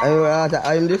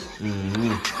 I'm this? Yeah,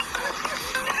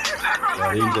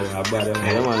 you enjoy a bad one.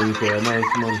 Yeah, man, you enjoy a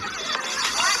nice man.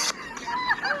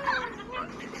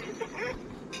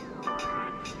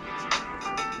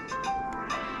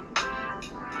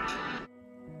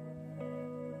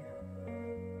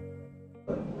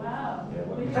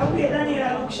 That way,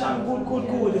 Daniel look sham good.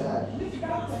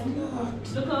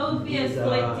 Look how he is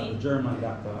sweaty. German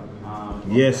doctor.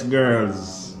 Yes,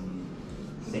 girls.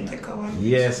 Take a one.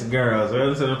 Yes, girls.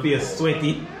 Well, so the face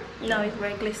sweaty. No, it's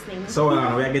very glistening. So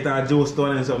we get our juice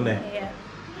stone and something there. Yeah.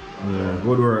 Yeah,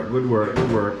 good work.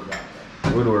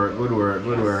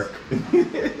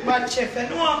 Bad chef, you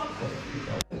know.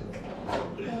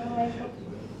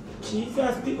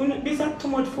 Jesus, this is too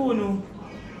much food now.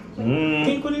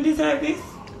 Think couldn't deserve this?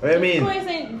 What do you mean? Who is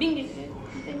it? Bingy.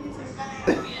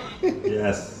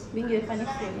 Yes. Bingy, the funny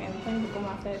food, man. Funny to come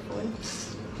after the phone.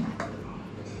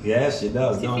 Yes, she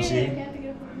does, don't she?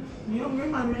 You hungry,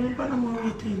 man? I'm Panama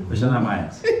waiting. Which one am I?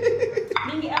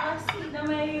 Bingy, I was seeing them.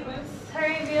 I'm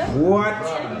sorry, What?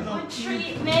 good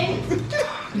treatment.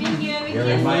 Bingy, we You're give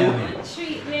in Miami. you good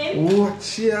treatment. What?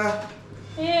 Yeah.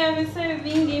 Yeah, Mr.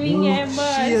 Bingy,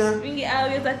 boss. Bingy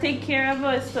always take care of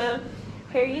us, so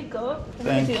here you go.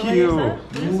 Thank you.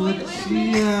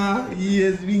 Yeah,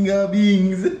 yes, finger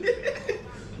beans.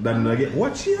 Then again,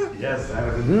 watch here. Yes, I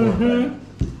have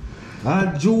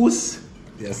it. Juice.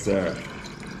 Yes, sir.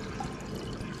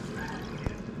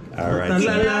 All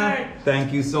right.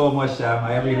 Thank you so much, Sham.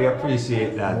 I really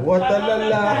appreciate that. What a la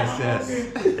la. Yes, yes.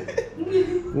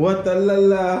 What a la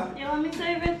la. You want me to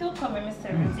serve it too? Come here,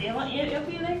 Mr. Rinse. You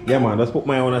feel like? Yeah, man, let's put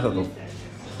my own as well.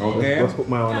 Okay. Let's put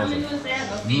my own as well.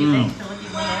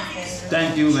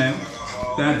 Thank you, man.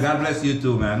 God bless you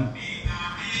too, man.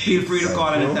 Feel free to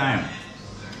call anytime.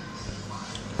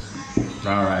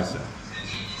 All right, sir.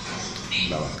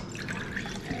 Bye-bye.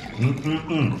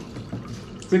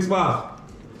 6 bars.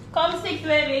 Come 6,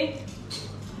 baby.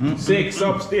 6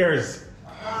 upstairs.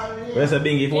 Where's the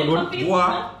bingy food?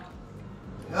 What?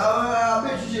 A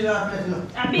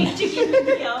big chicken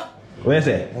video. Where's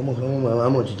it? I'm chicken,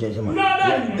 man. What you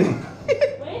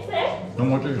say? No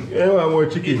more chicken. Yeah, one more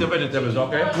chicken. Eat the vegetables,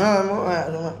 okay?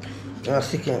 No,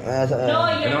 chicken. No,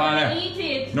 you're going to eat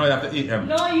it. No, you have to eat them.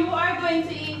 No, you are going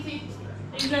to eat it.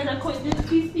 It's not a quick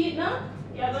piece eat now.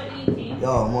 You're going to eat it.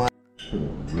 Yo, man.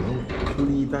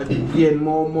 Eat again,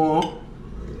 Momo.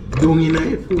 Don't eat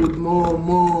my food,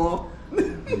 Momo.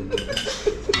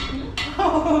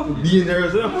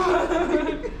 Dangerous, huh?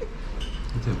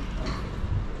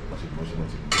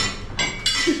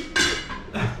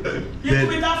 You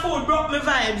with that food broke my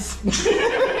vibes.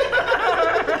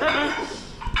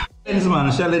 This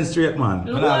man, shelling straight, man.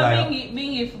 Look how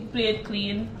Bingy plate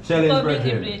clean. Shelling Look how bread Bingy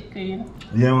here. plate clean.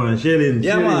 Yeah, man, shelling.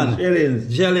 Yeah, man.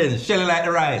 Shelling. Shelling like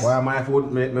the rice. Why my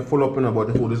food make me full up in but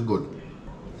the food is good.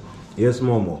 Yes,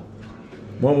 Momo.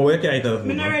 Momo, where can I eat that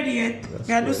food? I'm not ready yet.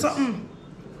 Gotta do something.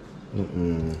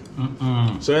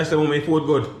 So I say, Momo, my food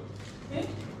good?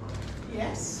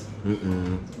 Yes. It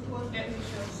was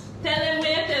delicious. Tell him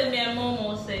where you tell me and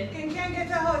Momo say. You can get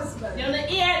a husband. You wanna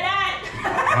hear that?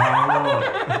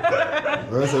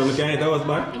 Where say, we can eat that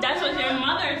husband? That's what your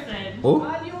mother said. Oh?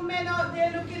 All you men out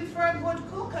there looking for a good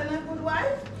cook and a good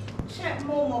wife, check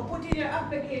Momo. Put in your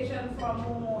application for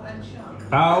Momo and Sham.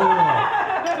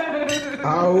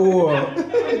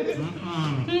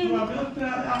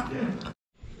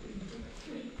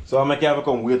 So I make you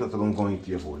come wait until I'm going to eat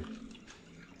your food.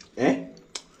 Eh?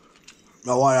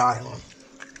 No, what I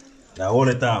I hold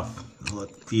it off.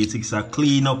 T6 are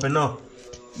clean up enough.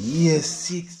 Yes,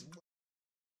 6.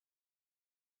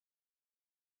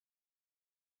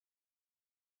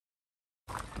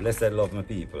 Blessed love my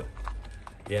people.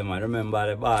 Yeah, man, remember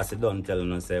the boss done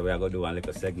telling us say we are going to do a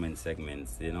little segments,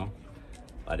 you know?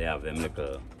 But they have them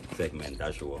little segment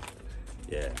to show.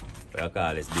 Yeah, we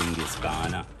call this Bingy's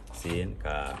Corner. See,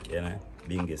 because, you know,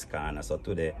 Bingy's Corner. So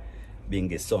today,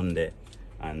 Bingy's Sunday,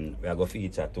 and we are going to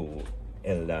feature 2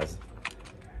 elders.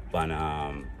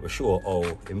 And we show how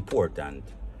important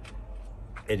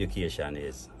education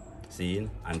is, see,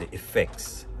 and the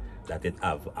effects that it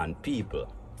have on people,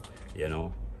 you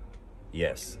know.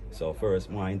 Yes, so first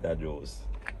I want to introduce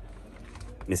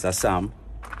Mr. Sam,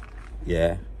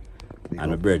 yeah,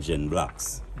 and the Virgin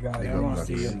Blacks. Yeah,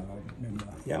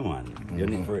 man. You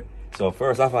need for it. So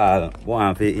first of all, I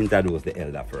want to introduce the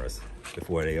elder first,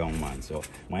 before the young man. So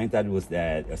I introduce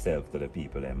yourself to the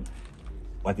people.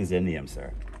 What is your name,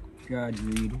 sir? George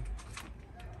Reed.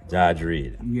 George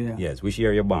Reed. Yeah. Yes, which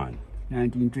year you born?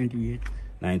 1928.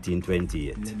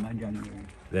 1928. 11th January.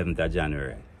 11th of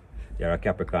January. You're a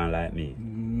Capricorn like me.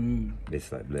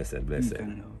 Blessed.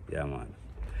 Yeah, man.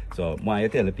 So, why you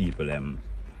tell the people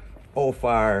how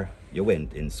far you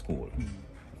went in school?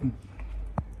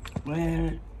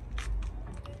 Well,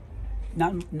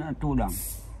 not too long.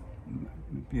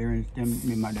 My parents,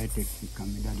 my mother takes me, because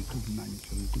my daddy couldn't manage,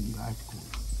 so we couldn't go to school.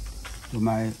 So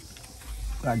my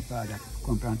godfather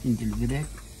come from St. Elizabeth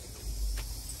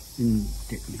and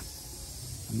take me.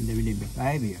 I mean, they lived there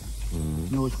 5 years.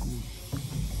 No school.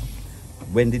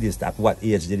 When did you stop? What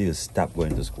age did you stop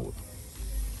going to school?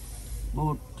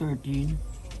 About 13.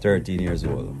 13 years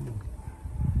old.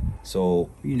 So,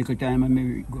 A little time I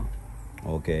may go.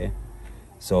 okay.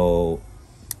 So,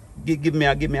 give me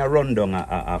a rundown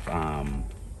of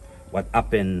what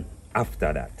happened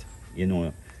after that. You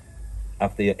know,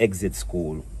 after you exit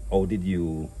school, how did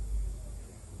you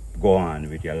go on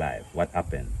with your life? What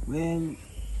happened? Well,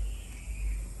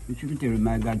 I should tell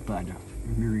my godfather,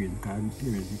 married, because my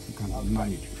parents used to come to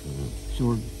manage.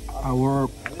 So I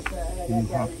work in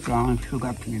plant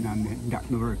sugar cane and that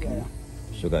me work, you know.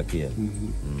 Sugar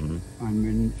cane.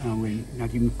 And when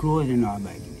not even clothes in our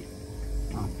bag.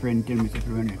 A friend tell me that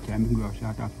when the time grow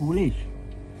sort of foolish.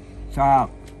 So,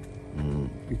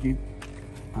 you see,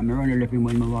 And I run left him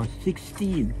when I was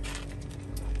 16.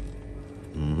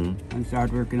 And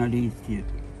start working at the estate.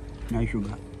 No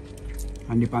sugar.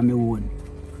 And dip on my own.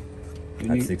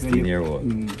 At 16 years old?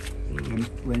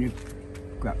 When you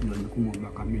crap done, I come out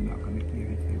back and me back and my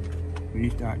parents. When you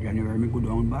start January, I go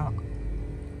down back.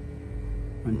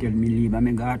 Until me leave and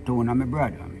I go to town and my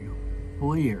brother.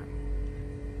 4 years.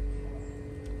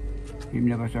 He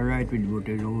never saw right with but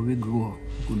how we grow.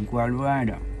 Couldn't qualify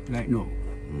that, like now.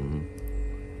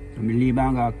 So I leave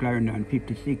and go to Clarendon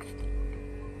 56.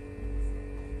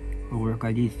 I work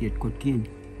at the estate cut king.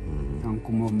 And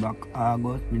come home back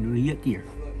August, I do 8 years.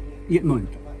 8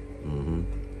 months.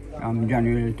 From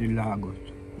January till August.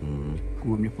 Come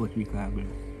home the first week of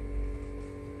August.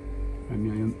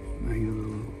 And I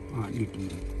 18.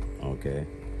 Okay.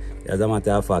 As a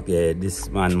matter of fact, this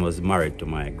man was married to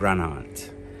my grandaunt.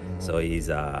 So he's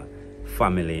a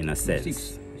family in a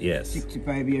sense. Yes.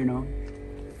 65 years now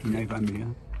in my family.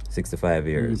 65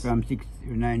 years. From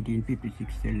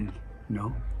 1956 till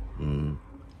now.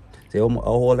 So how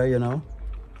old are you now?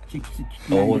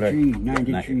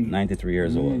 93. 93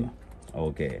 years old.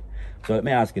 Okay. So let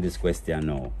me ask you this question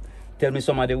now. Tell me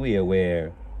some of the way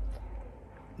where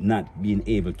not being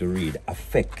able to read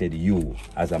affected you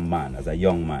as a man, as a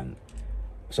young man.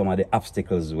 Some of the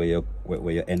obstacles where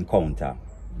you encounter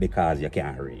because you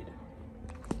can't read.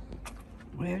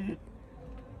 Well,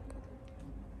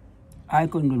 I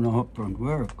couldn't do no upfront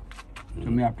work. So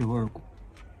I have to work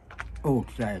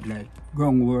outside, like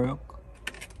ground work,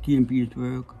 team piece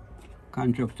work,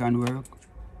 construction work,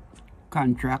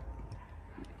 contract,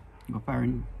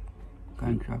 foreign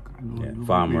contract.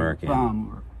 Farm work. Farm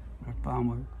work. That's farm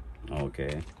work.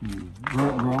 Okay.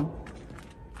 Work ground.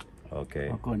 Okay.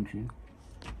 For country.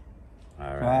 All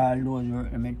So right. all those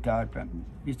work I start from.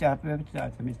 We start work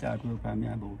from me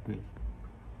about 12.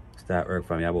 Start work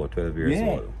from you about 12 years Yeah.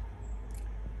 old.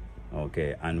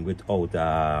 Okay. And without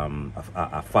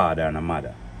a father and a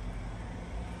mother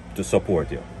to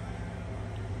support you.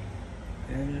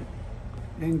 Well,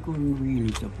 they couldn't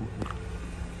really support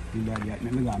me. My dad, my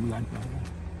grandfather.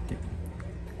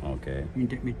 Okay. He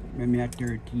took me when I was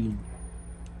 13.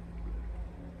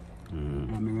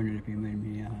 And I running up him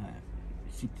when I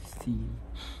was 16.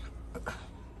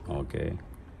 Okay.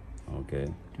 Okay.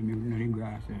 To me running in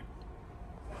grass.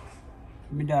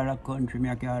 My dad a country,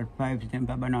 I carry 5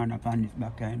 stamps of banana from this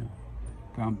back you know,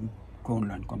 from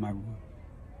Crownland come around.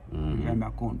 And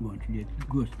my count bunch, they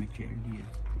gross me child days.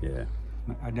 Yeah.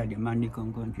 My daddy man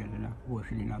come country and a 4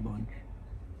 shilling a bunch.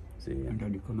 See. And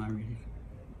daddy come and raise.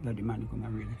 Daddy man come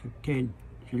and raise. So 10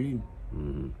 shilling.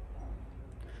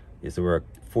 Used to work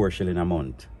 4 shilling a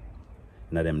month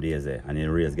in them days there, and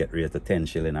you get raised to 10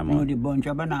 shilling a month. No, the bunch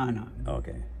of banana.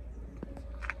 Okay.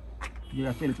 You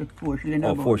have to sell for 4 shilling a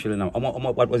Oh, bunch. 4 shilling a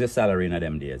month. What was your salary in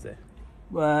them days there?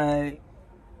 Why,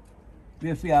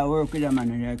 if I work with a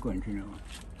man in the country now,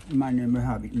 the man never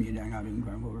have it made and have him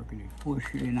go and work with it. 4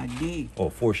 shilling a day. Oh,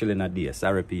 4 shilling a day.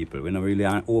 Sorry, people. We don't really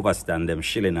understand them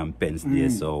shilling and pence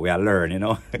days, so we are learning, you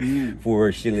know.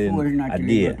 4 shilling 4 a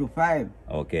day. to 5.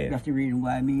 Okay. That's the reason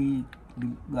why me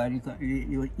got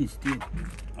the estate.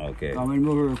 Okay. And when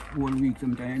we work 4 weeks,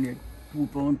 sometimes I get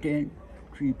 £2.10,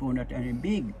 £3 at time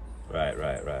big. Right.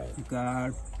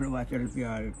 Because flour sell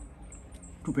for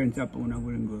 2 pence a pound and go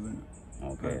and go.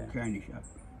 Okay. Chinese shop.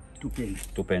 2 pence.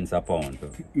 2 pence a pound for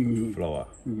flour.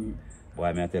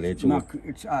 Why may I tell you it's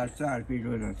It's all salt, it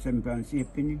was 7 pounds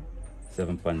 8 penny.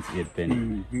 7 pounds 8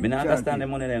 penny. Me not understand the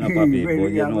money then, papi,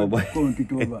 but you know, but count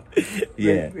it over.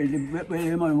 yeah. When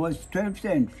the money was 12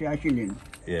 cents, a shilling.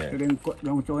 Yeah. So then cut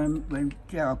down, so when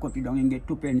Sarah cut it down and get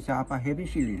 2 pence off a heavy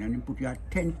shilling, and then put it at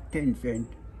 10 cents.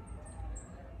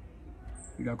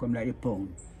 It'll come like a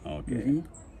pound. Okay.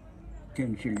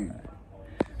 10 shilling.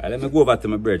 Let me go over to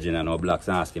my brethren and our blacks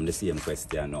and ask him the same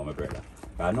question now, my brother.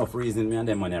 Enough reason me and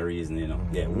them money reason, you know.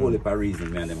 Yeah, whole heap of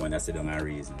reason me and them money sit down and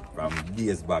reason. From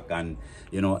days back and,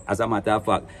 you know, as a matter of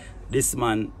fact, this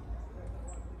man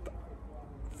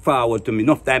forward to me.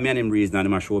 Enough time me and him reason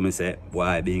and him show me say,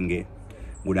 boy, Bingy,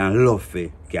 would I love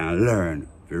to can learn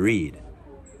to read.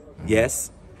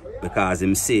 Yes, because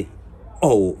him see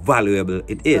how valuable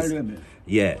it is. Valuable.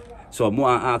 Yeah. So I'm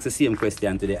going to ask the same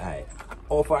question to the eye.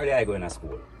 How far the eye going to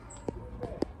school?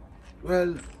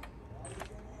 Well,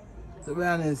 to be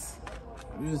honest,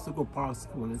 we used to go park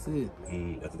school, you see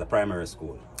it? That's the primary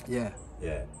school. Yeah.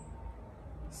 Yeah.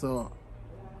 So,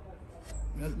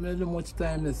 we don't do much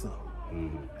time this.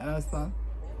 You understand?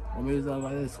 But we used to have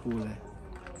a school there.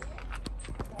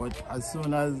 But as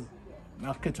soon as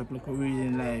I catch up like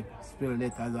reading like spell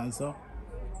letters and so,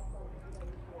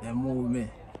 they move me.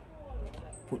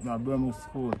 Put my Burma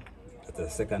school At a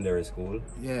secondary school?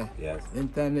 Yeah. Yes. Then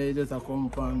time they just come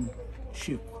from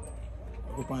shift.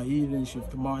 Go from evening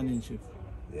shift to morning shift.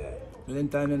 Yeah. So then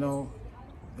time you know,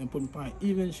 they put me on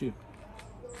evening shift.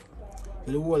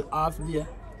 So the whole half day,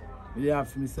 I have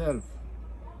for myself.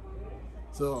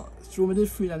 So through me the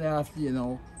 3.5 days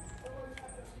now,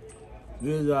 we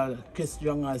will catch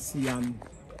young sea and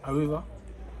a river,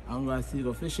 and we will see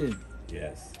go fishing.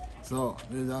 Yes. So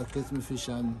we will catch me fish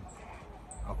and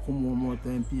I come home more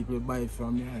time, people buy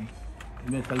from me and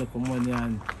make a little money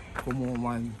and come home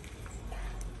and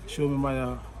show me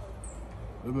mother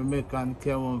when we make and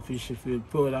carry on fish if you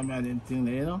proud of me and them thing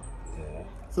there, you know? Yeah.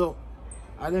 So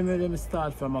I then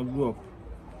start from a group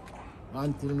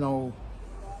until now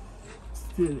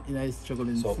still in a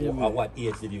struggling. So same at way. what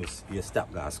age did you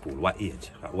stop going to school? What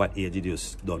age? At what age did you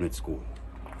done with school?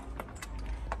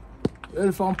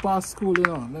 Well, from past school, you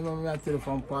know. Remember me I tell you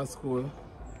from past school.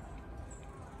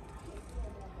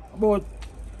 About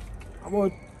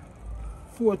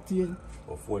 14.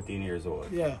 Or 14 years old?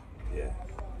 Yeah. Yeah.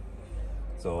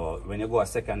 So when you go to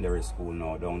secondary school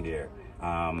now down there,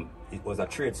 it was a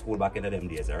trade school back in them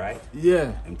days, right?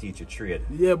 Yeah. Them teach you trade.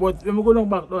 Yeah, but when we go down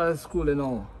back to the school, you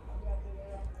know,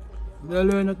 I don't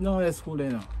learn nothing at school, you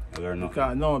know. You learn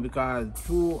nothing? Because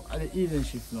through at the evening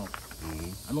shift now.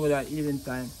 I'm going to that evening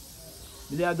time.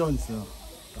 They are done, so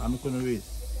I couldn't read.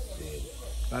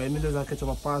 So I just catch up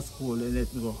a past school and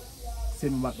let me go.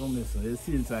 Send me back home, so you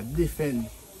see, it's a different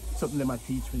something they might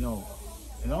teach me now.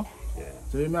 You know? Yeah.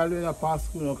 So when I learn a past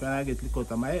school now, can I get lick out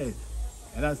of my head?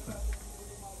 You understand?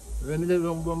 When I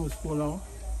go to school now,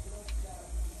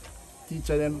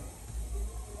 teacher them,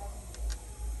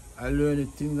 I learn the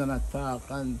things and I talk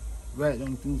and write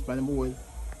down things for the board.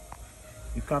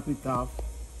 You copy it off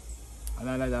and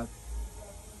all like that.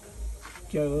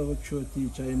 Carry over through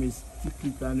teacher, you may stick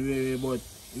it and way, but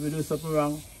if you do something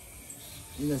wrong,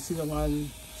 you know, sit down and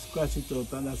scratch it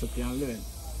out and that's what you can learn.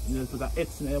 You just put an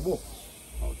X in your book.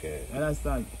 Okay. You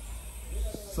understand?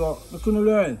 So I couldn't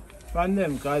learn from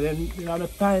them because they didn't have no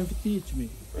time to teach me.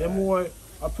 They're more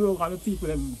a program of people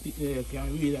that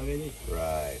can read already.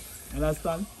 Right. You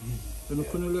understand? So I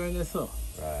couldn't learn this. So.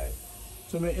 Right.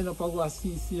 So I end up going to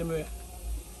CCMA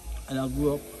and I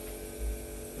grew up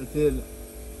until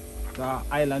the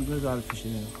island resort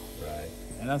fishing. Right.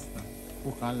 You understand?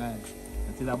 Hook and line.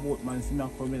 Until the boatman see me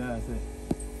come in and I say,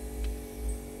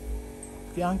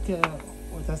 you can't care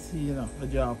what I see, you know, I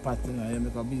draw a pattern, you know, you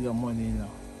make a bigger money, you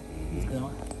know. You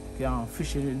know, you can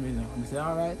fishing with me, you know. I say,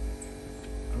 alright.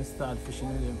 I start fishing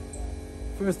with him.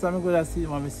 First time I go to see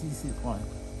him, I see sick one.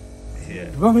 Yeah.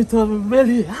 Vomit out my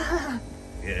belly.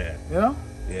 Yeah. You know?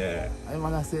 Yeah. And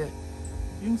when I say,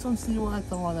 drink some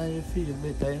seawater, man, and you feel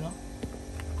better, you know?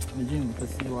 I drink the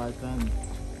seawater and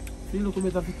feel a little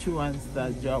bit of a chew and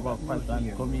start job a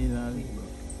pattern, come in and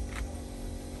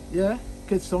yeah,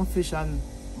 catch some fish and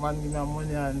man give me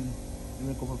money and give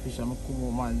me a couple of fish and I come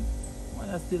home and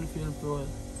man, I still feel proud.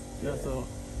 Yeah, so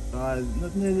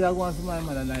nothing really I want to my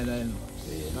mother neither, you know.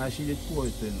 Yeah. She did poor,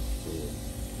 you know. Yeah.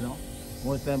 You know?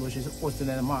 More time but she's posting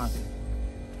in the market.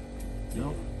 You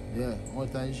know? Yeah. More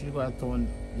time she go to town,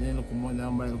 you look money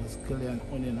and buy like scallion,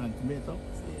 onion and tomato.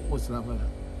 Post like that.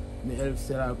 Me help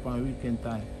sell her on weekend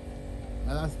time.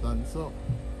 You understand? So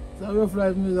it's a rough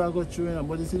life music I go through, you know,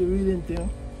 but you see the reading thing.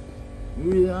 We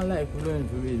really don't like learning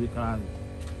to read because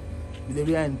we're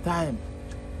behind time.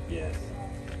 Yes.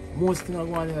 Most things are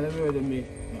going on in the world that me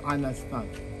understand.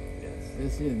 Yes. You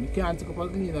see, we can't take up a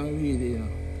green and read it, you know.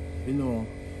 You know,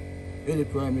 any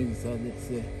prime minister they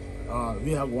say,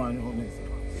 we are going home,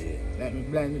 so. Yeah. Like me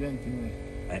blind with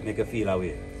anything. Like make you feel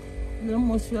away. You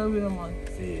must feel away, man.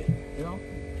 See. You know?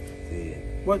 See.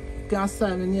 But can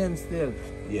sign the name still.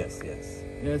 Yes, yes.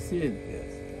 You see it?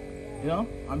 Yes. You know?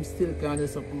 I'm still kind of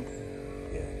something.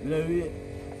 Yeah. You know,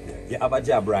 you have a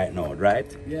job right now, right?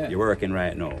 Yeah. You're working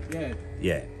right now? Yeah.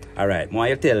 Yeah. Alright, why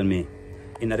you tell me,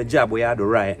 in the job where you do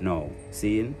right now,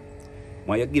 see,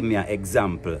 why you give me an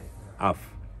example of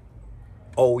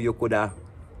how you could have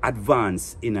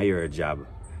advanced in your job?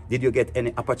 Did you get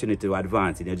any opportunity to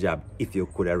advance in your job if you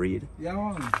could have read? Yeah,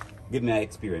 man. Give me an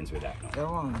experience with that now.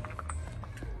 Yeah, man.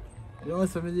 You know,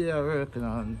 some day I'm working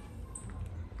on.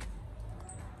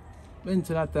 Went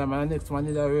to that time and the next one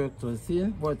did I work to see,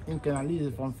 but him can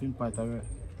leave from film part of work.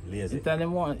 Lazy? In time they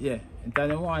want, yeah. In time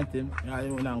they want him, I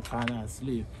went and corner and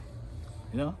sleep.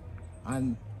 You know?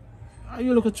 And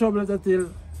you look at trouble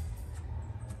until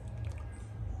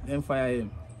then fire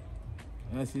him.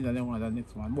 And I see that they want the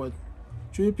next one. But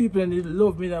 3 people and they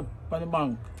love me on the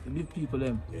bank. The big people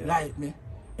them like me.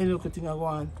 Any look at thing I go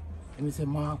on. And they say,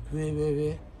 Mark,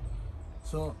 wait.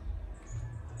 So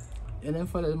and then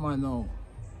follow the man now.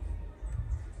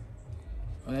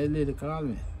 when the lady called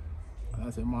me, and I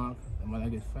said, Mark, I'm gonna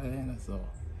get fired, so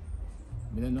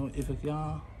I don't know if you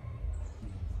can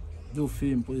do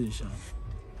film position.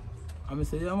 And I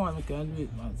said, yeah man, I can do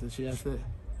it, man. So she said,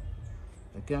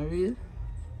 you can read?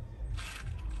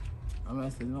 And I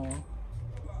said, no.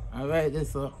 I write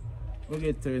this, so we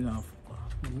get turned off.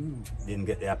 Didn't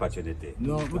get the opportunity.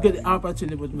 No, we get the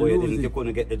opportunity, but we lose it. You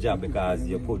couldn't get the job because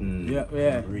you couldn't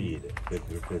read.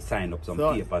 You could sign up some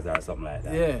papers or something like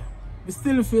that. Yeah. We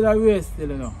still feel a way still,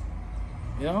 you know.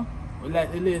 You know? We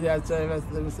like the lady I try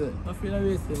to say, I feel a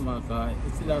way still, man, because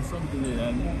it still has something in it.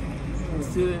 And it's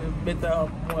still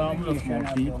better more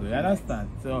people, you understand?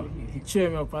 So it cheer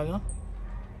me up, you know?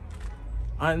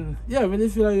 And yeah, when you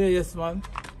feel a way, yes, man,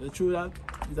 the truth that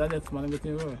is the next man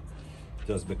getting work.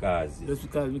 Just because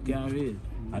we can't read.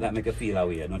 And that make you feel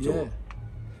away, not you?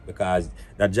 Because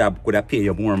that job could have paid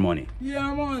you more money.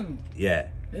 Yeah, man. Yeah.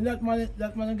 Then that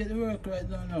man get the work right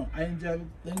now. I enjoy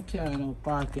them car, you know,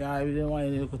 park here. I really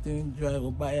want to drive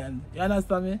or buy, and you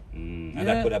understand me? And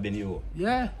that could have been you.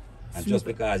 Yeah. And just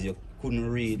because you couldn't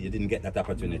read, you didn't get that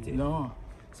opportunity. No.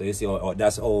 So you see,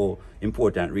 that's how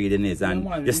important reading is,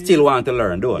 and you still want to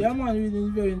learn, don't you? Yeah, man, reading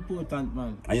is very important,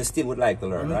 man. And you still would like to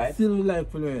learn, right? Still would like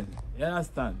to learn. You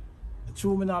understand?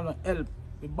 True, me now help,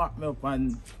 me back me up,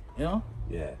 and you know?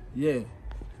 Yeah. Yeah.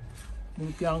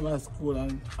 We can go to school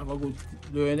and have a good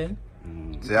learning.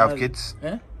 So you have kids?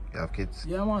 Eh? You have kids?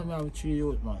 Yeah, man, I have 3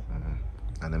 youth, man.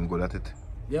 And them good at it?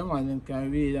 Yeah, man, them can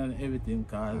read and everything,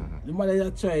 because the mother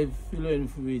just try to learn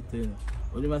for it, you know.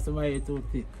 But they must have made it too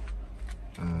thick.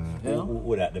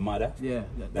 Who that, the mother? Yeah.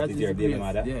 That is your baby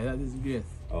mother? Yeah, that is great.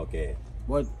 Okay.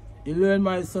 But he learned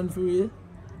my son for real,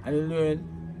 and he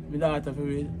learned my daughter for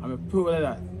real. I'm proud of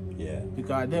that. Yeah.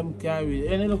 Because them can't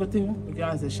read. Any little thing, you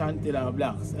can say Chantel or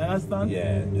Blacks. You understand?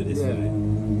 Yeah, do this to me.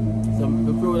 So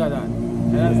I'm proud of that.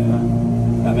 You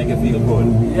understand? That make you feel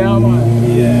good? Yeah,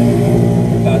 man.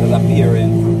 Yeah. Because as a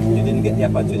parent, you didn't get the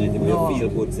opportunity, but you feel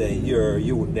good, say,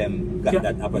 you them got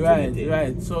that opportunity.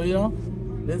 Right. So, you know,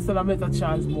 they still have better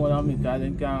chance more than me, because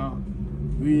they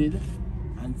can read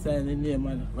and sign the name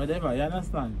and whatever, you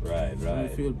understand? Right. So I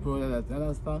feel proud of that, you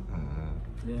understand?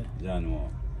 Yeah.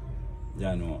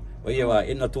 Jano. But yeah,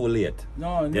 it's not too late.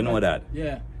 No. You know that?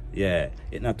 Yeah. Yeah,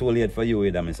 it's not too late for you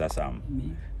either, Mr. Sam.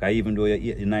 Because even though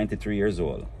you're 93 years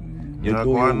old, would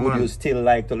you still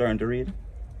like to learn to read?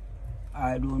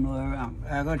 I don't know wrong.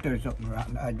 I got to tell you something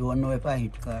wrong. I don't know if I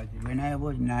hit cards. When I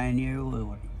was 9 years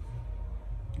old,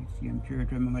 the same church,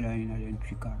 I remember that in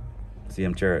Chicago.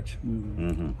 Same church?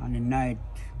 And the night,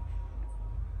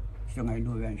 song I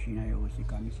know when she and I was sick,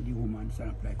 and I see the woman stand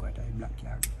up like what a black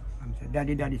card. I said,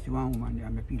 Daddy, see one woman there,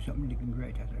 I feel something looking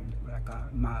great, like a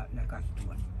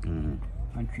stone.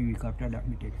 And 3 weeks after that,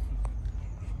 I take sick.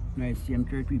 Now the same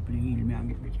church people heal me and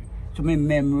get better. So my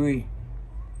memory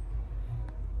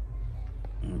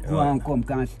go and come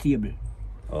kind of stable.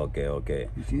 Okay.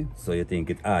 You see? So you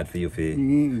think it's hard for you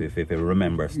to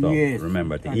remember stuff? Yes.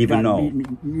 Remember things, even now?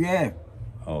 Yeah.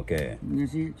 Okay. You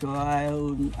see, so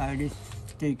I just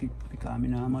take it because I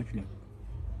know how much left.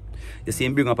 You see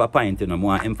him bring up a point, you know, I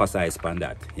want to emphasize upon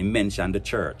that. He mentioned the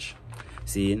church.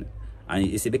 See? And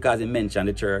you see, because he mentioned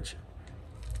the church,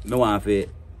 I want to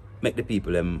make the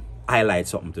people highlight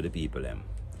something to the people.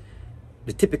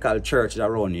 The typical church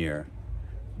around here,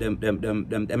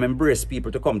 them embrace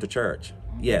people to come to church.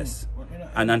 Yes.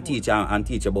 And teach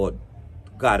about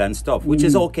God and stuff, which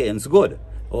is okay and it's good.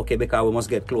 Okay, because we must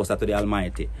get closer to the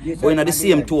Almighty. Yes, but in the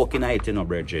same token, you know,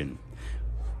 brethren,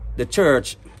 the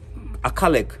church, a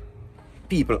collect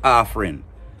people offering.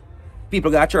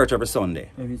 People go to church every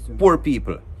Sunday. Poor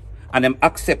people. And them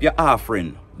accept your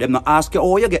offering. Them not ask you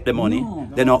how you get the money.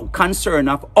 They're not concerned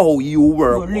of how you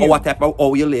work or what type of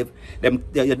how you live.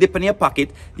 You dip in your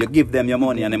pocket, you give them your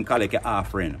money and them collect your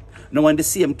offering. Now in the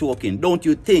same token, don't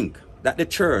you think that the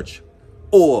church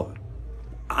owe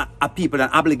a people an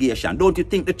obligation? Don't you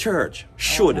think the church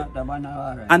should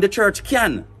and the church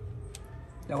can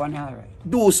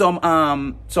do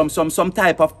some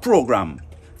type of program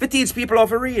to teach people how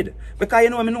to read? Because you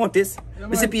know, I notice,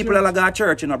 I see people that go to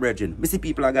church, you know, brethren. I see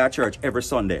people that go to church every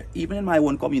Sunday, even in my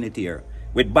own community here,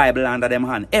 with Bible under them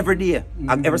hand, every day,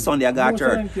 every Sunday I go to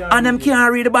church. And them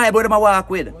can't read the Bible, them I walk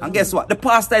with. And guess what? The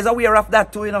pastor is aware of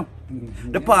that too, you know.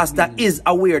 The pastor is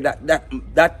aware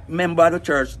that member of the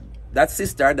church, that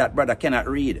sister, that brother cannot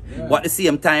read. But at the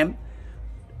same time,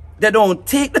 they don't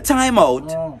take the time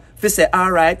out to say,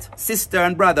 all right, sister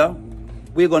and brother,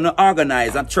 we're going to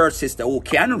organize a church sister who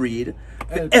can read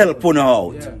to help you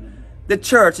out. The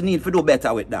church needs to do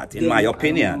better with that, in my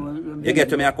opinion. You get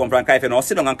to me, I come from, if you know,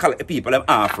 sit down and collect the people I'm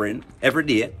offering every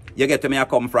day, you get to me, I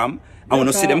come from, I want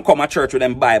to see them come to church with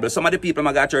them Bible. Some of the people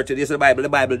that go to church with the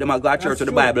Bible, they might go to church with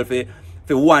the Bible for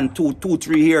 1, 2,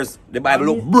 3 years. The Bible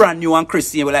look brand new and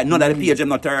Christian, like none of the page them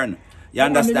not turn. You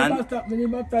understand? When you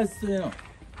baptize, you know,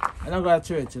 I don't go to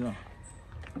church, you know.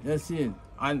 You see,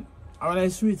 and when I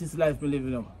sweetest life we live, you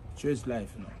know, church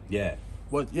life, you know. Yeah.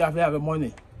 But you have to have the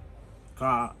money.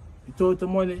 Because without the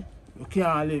money, you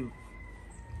can't live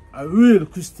a real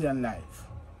Christian life.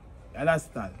 You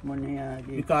understand? Money,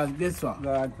 because guess what?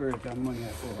 God first and money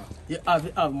for. You have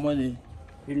to have money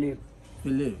to live. To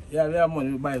live. You have to have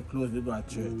money to buy clothes to go to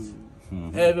church.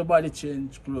 Everybody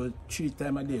change clothes 3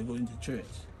 times a day going to church.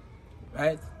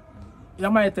 Right?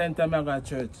 In my time I go to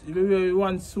church, if you wear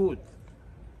one suit,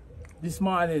 this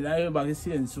morning everybody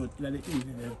seeing suit in the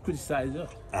evening, they criticize you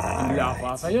and laugh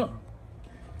after you.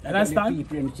 You understand? The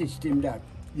people in the system that.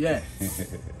 Yeah.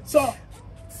 So,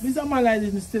 this a man like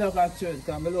this, I still go to church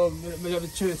because I love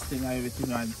the church thing and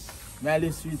everything, and I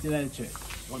live sweet in the church.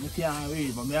 But I can't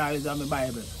read, but I always have my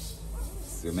Bible.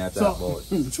 So, me talk about.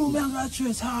 True, I go to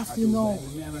church half, you know.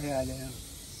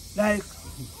 Like,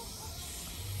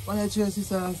 when I church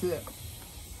sister and say,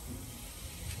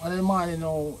 when the morning, you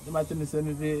know, they might tell me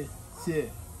something, they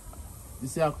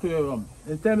say aquarium.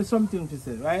 They tell me something to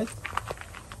say, right?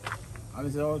 And I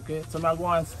say, okay. So I go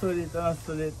and study it and I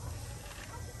study it.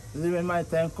 Then when my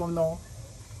time come now,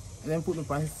 and then put me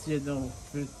on the stage now,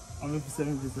 and me say,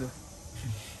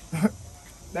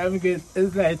 let me get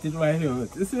excited my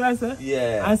youth. You see what I say?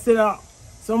 Yeah. And say that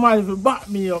somebody will back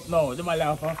me up now, they might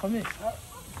laugh for me.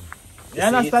 You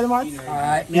understand, man?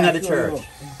 In the church.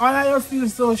 And I feel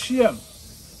so ashamed.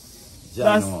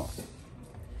 Jano.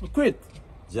 I quit.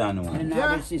 Jano.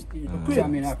 Yeah. I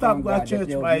quit. Stop going to church,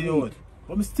 my youth.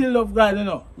 But I still love God, you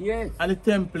know. Yes. And the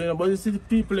temple, you know. But you see the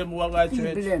people who go to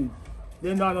church, they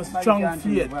don't have a strong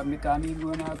faith.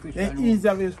 They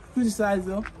easily criticize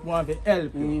you, want to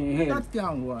help you. That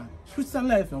can't go on. Christian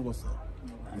life don't go so.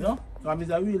 You know? Because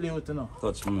it's a real youth, you know.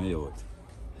 Touch me, youth.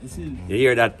 You see? You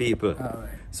hear that, people?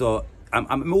 So,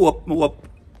 I'm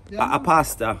a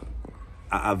pastor,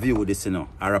 I view this, you know,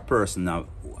 or a person of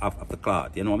the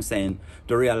cloth, you know what I'm saying?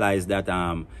 To realize that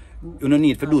you don't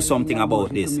need to do something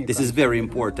about this. This is very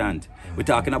important. We're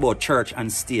talking about church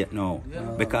and state now,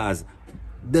 because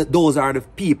those are the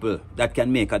people that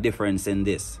can make a difference in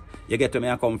this. You get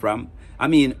where I come from? I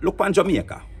mean, look on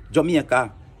Jamaica.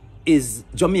 Jamaicans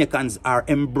are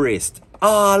embraced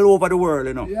all over the world,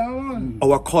 you know.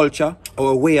 Our culture,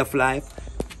 our way of life,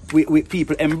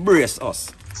 people embrace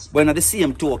us. But at the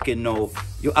same token now,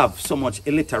 you have so much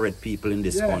illiterate people in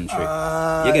this country.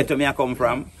 You get where I come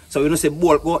from? So you know, say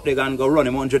Bolt go out there and go run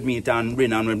him 100 meters and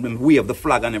run and wave the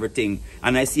flag and everything.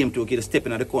 And I see him to step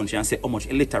into the country and say how much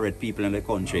illiterate people in the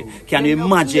country. Can you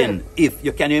imagine if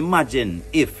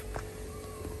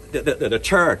the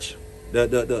church, the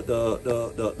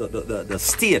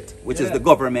state, which is the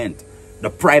government, the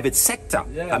private sector,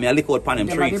 I mean I look out upon them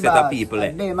 3 set of people.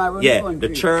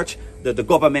 The church, the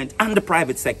government and the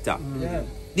private sector.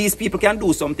 These people can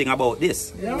do something about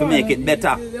this to make it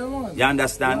better. You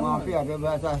understand?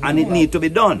 And it needs to be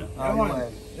done.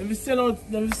 Let me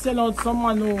send out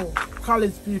someone who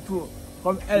college people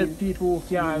come help people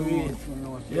who can't read.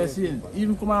 You see?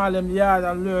 Even come out them yard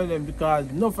and learn them, because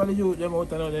enough of the youth them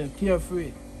out and them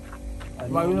carefree.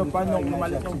 But we don't find out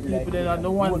people that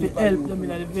don't want to help them in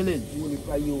the village.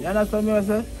 You understand me, I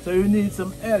say? So you need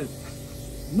some help.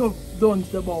 No,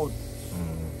 don't about.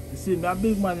 You see, I'm a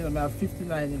big man, you know, I'm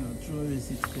 59, you know, through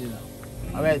 60 now.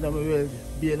 And right now, I'm well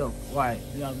bail up. Why?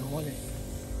 You have the money.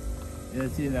 You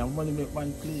see, now, money make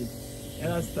man clean. You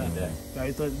understand? Because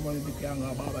you thought money became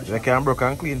a barber shop. They can broke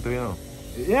and clean too, you know.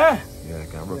 Yeah. Yeah, they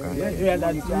can broke and clean. Yeah,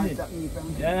 that's clean.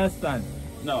 You understand?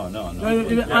 No.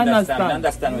 You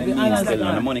understand what it means.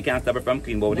 The money can't stop it from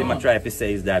clean. But what I try to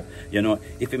say is that, you know,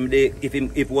 if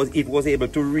he was able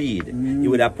to read, he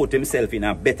would have put himself in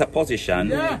a better position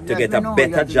to get a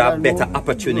better job, better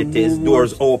opportunities,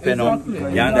 doors open up.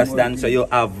 You understand? So you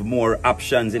have more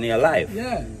options in your life.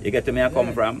 You get to me I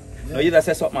come from? No, you just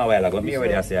said something a while ago. Me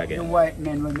already say again. The white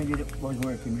men when was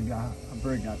working with a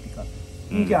bird that pickup.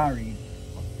 He can't read.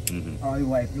 Or the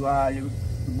wife do all the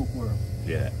bookwork.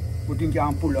 Yeah. But you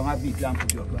can pull on a big and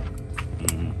put your back.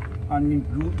 And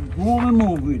who we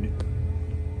move with,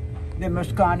 they must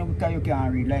scan you because you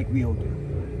can't read like we out there.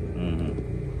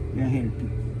 They help you.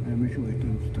 And we show you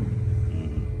things too.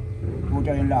 Go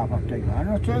to the laugh after you. And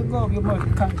I say, go, you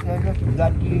must consider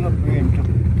that give your brain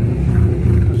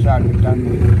to solve it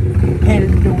and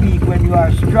help the weak when you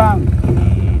are strong.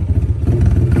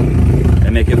 They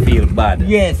make you feel bad.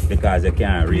 Yes. Because you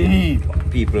can't read.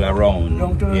 People around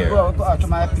here. Go out to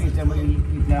my place and we eat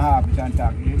in the harvest and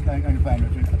talk. And find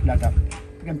out a lot of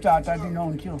them start to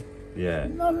denounce you. Yeah.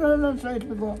 No, so it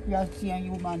will go. You are seeing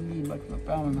human being, but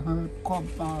from hurt, come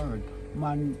from hurt.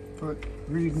 Man,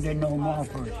 reading they know more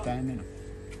first time, you know.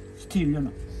 Still, you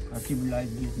know, a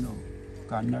civilized days now.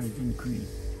 Because knowledge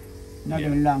increase. Not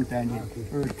in a long time,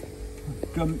 the earth.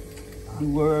 The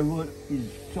world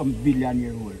is some billion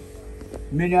years old.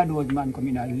 Many of those men come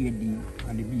in at AD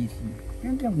and the BC.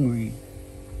 You can read.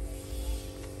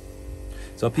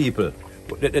 So people,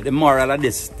 the moral of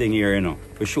this thing here, you know,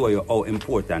 to show you how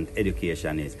important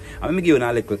education is. I'm going to give you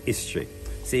a little history.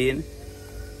 See,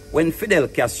 when Fidel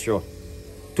Castro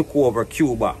took over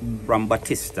Cuba from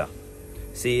Batista,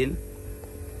 see,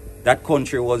 that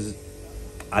country was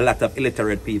a lot of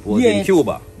illiterate people in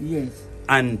Cuba. Yes.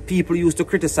 And people used to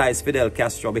criticize Fidel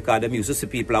Castro because they used to see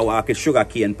people who walk with sugar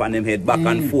cane on them head back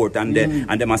and forth and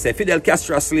them say Fidel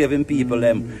Castro slaving people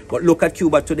them. But look at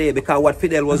Cuba today, because what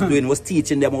Fidel was doing was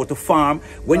teaching them how to farm.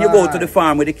 When you go to the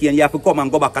farm with the cane, you have to come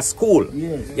and go back to school.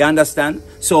 You understand?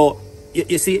 So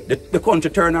you see the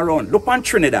country turn around. Look on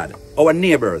Trinidad, our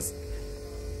neighbors.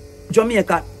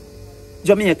 Jamaica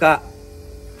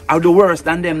are the worst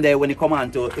than them there when it come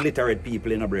on to illiterate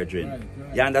people in a brethren. Right.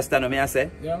 You understand what I say?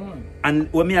 Yeah, man.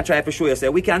 And what I try to show you, say,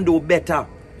 we can do better.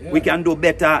 Yeah. We can do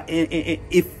better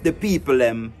if the people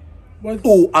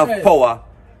who have power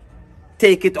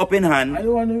take it up in hand.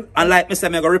 And like me say,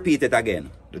 I'm going to repeat it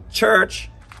again. The church,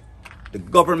 the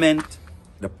government,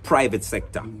 the private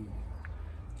sector.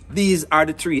 These are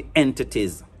the three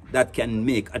entities that can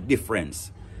make a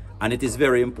difference. And it is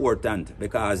very important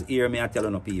because here me I tell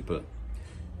you people,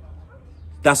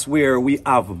 that's where we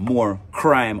have more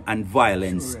crime and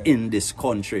violence in this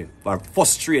country. For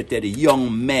frustrated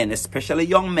young men, especially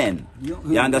young men.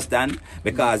 You understand?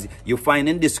 Because you find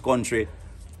in this country,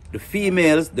 the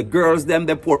females, the girls,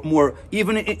 they put more,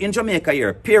 even in Jamaica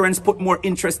here, parents put more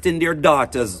interest in their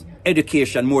daughters'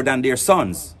 education more than their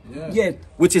sons. Yes.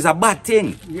 Which is a bad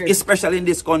thing, especially in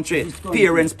this country.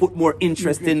 Parents put more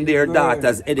interest in their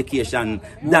daughters' education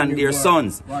than their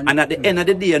sons. And at the end of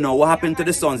the day, you know, what happened to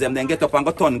the sons? Them then get up and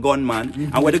go turn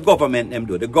gunman. And what the government them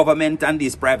do? The government and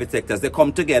these private sectors, they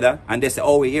come together and they say,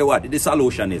 oh, we hear what the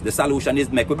solution is. The solution is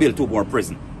make we build 2 more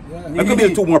prisons. Make we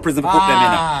build 2 more prisons to put them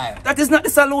in. That is not the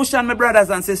solution, my brothers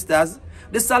and sisters.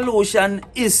 The solution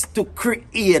is to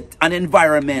create an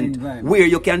environment where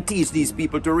you can teach these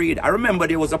people to read. I remember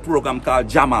there was a program called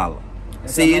Jamal.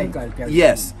 See?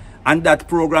 Yes. And that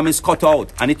program is cut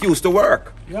out. And it used to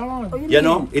work. You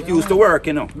know? It used to work,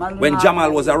 you know. When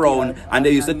Jamal was around and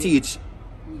they used to teach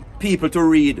people to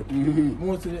read.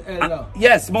 Mostly elder.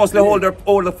 Yes, mostly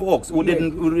older folks who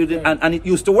didn't and it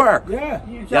used to work. Yeah.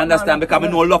 You understand? Because we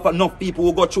know enough people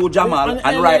who go through Jamal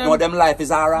and right now them life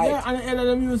is alright. Yeah, and the elder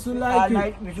them used to like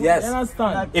it. Yes. You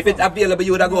understand? If it's available,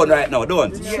 you would have gone right now,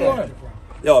 don't? Sure.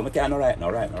 Yo, I can't right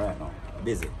now.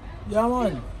 Busy. Yeah,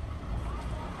 man.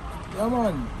 Yeah,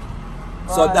 man.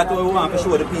 So that's what we want to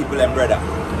show the people, them brother.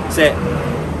 Say,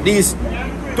 these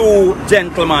 2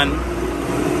 gentlemen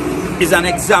is an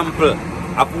example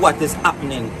of what is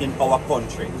happening in our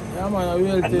country. Yeah,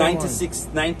 man, a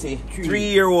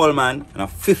 93-year-old man and a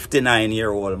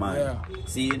 59-year-old man. Yeah.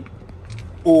 See,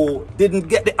 who didn't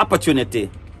get the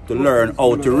opportunity to learn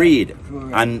how to read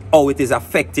and how it is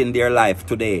affecting their life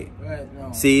today.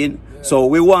 See, yeah. So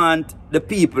we want the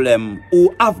people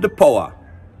who have the power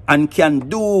and can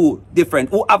do different,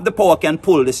 who have the power can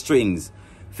pull the strings.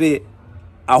 I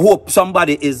hope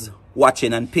somebody is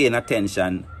watching and paying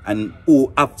attention and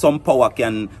who have some power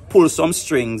can pull some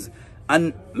strings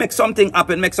and make something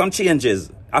happen, make some changes.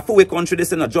 After we country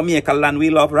this in a Jamaica land we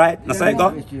love, right? That's how I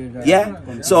go? Yeah?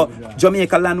 So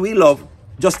Jamaica land we love,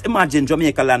 just imagine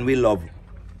Jamaica land we love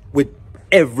with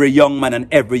every young man and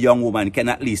every young woman can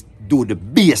at least do the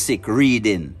basic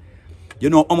reading. You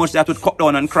know how much that would cut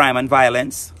down on crime and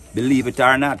violence? Believe it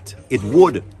or not, it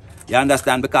would. You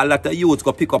understand? Because a lot of youths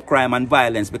go pick up crime and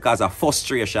violence because of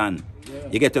frustration.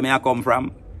 You get to me I come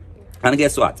from? And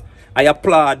guess what? I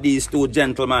applaud these 2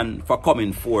 gentlemen for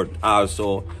coming forth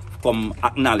also. Come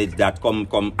acknowledge that, come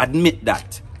admit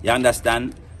that. You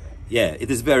understand? Yeah, it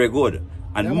is very good.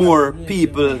 And more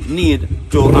people need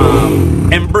to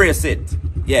embrace it.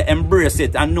 Yeah, embrace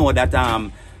it and know that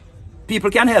people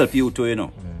can help you too, you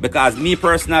know. Because me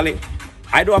personally,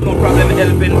 I don't have no problem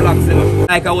helping blacks, you know.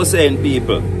 Like I was saying,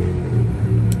 people,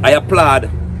 I applaud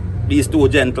these 2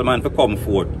 gentlemen for coming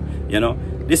forth, you know.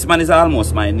 This man is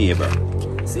almost my neighbor.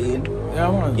 See?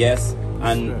 Yeah, man. Yes.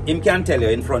 And him can tell you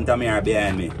in front of me or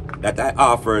behind me that I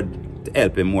offered to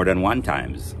help him more than 1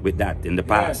 time with that in the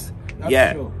past.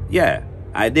 Yeah, true. Yeah,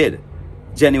 I did.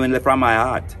 Genuinely from my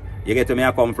heart. You get to me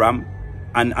I come from?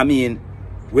 And I mean,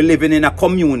 we're living in a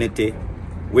community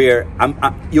where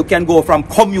you can go from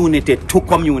community to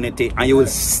community and you will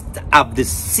have the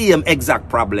same exact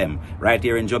problem right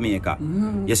here in Jamaica.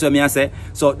 You see what I say?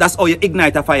 So that's how you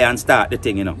ignite a fire and start the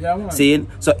thing, you know. Yeah, seeing?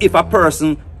 So if a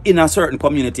person in a certain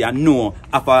community and know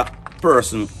of a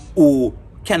person who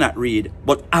cannot read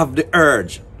but have the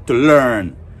urge to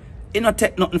learn, it not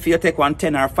take nothing for you to take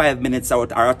 10 or 5 minutes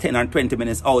out or 10 or 20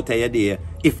 minutes out of your day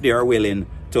if they are willing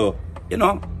to, you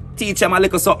know, teach them a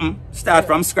little something, start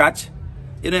from scratch.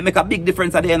 You know, it make a big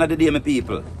difference at the end of the day, my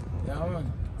people. Yeah,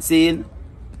 man. Seeing?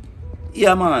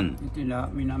 Yeah, man. Yeah,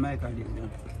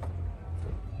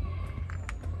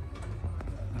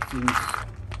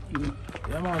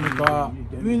 man, because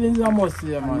reading is a must,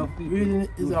 yeah, man. Reading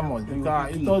is a must.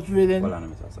 Because without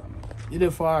reading,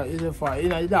 it's far in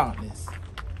the darkness.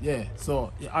 Yeah,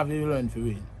 so you have to learn to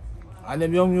read. And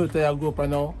them young youth that grow up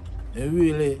now, they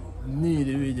really need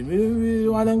the reading. We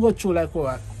want them go through like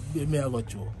what me I go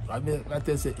through. I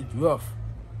tell you, it's rough.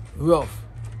 Rough.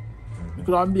 I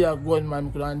couldn't be a gunman,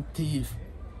 I couldn't thief.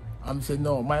 I'm saying,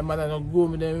 no, my mother don't grow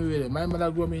me them really. My mother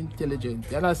grow me intelligent.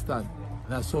 You understand?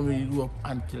 And that's how we grew up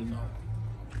until now.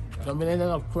 So I mean,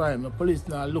 no crime. The police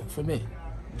now look for me.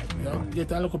 You know,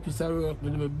 get a little piece of work,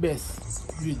 do my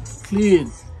best. Read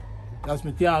clean. That's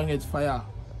me can't get fire.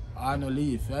 I no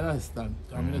leave. You understand?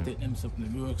 So I'm going to take them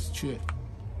something. We work straight.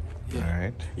 Yeah.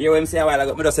 Alright. Yeah, what I say a while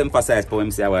ago, I just emphasize what I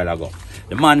say a while ago.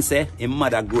 The man say his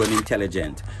mother grow him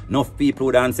intelligent. Enough people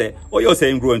would then say, oh, you say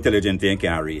him grow intelligent and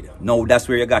can't read. No, that's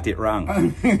where you got it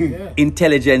wrong. Yeah.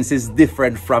 Intelligence is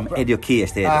different from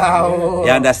education. Oh.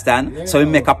 You understand? Yeah. So he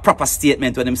make a proper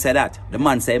statement when him say that. The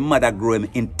man say his mother grow him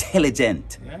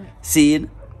intelligent. Yeah.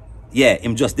 Seeing? Yeah,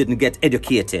 him just didn't get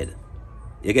educated.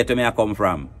 You get where I come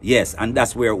from? Yes, and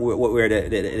that's where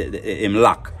him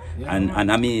lack. Yeah,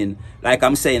 and I mean, like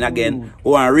I'm saying again,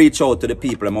 we want to reach out to the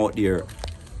people out there.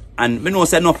 And we know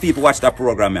say enough people watch that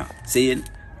program here. See?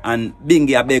 And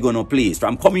Bingy I beg you, please,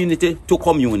 from community to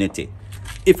community.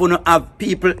 If we don't have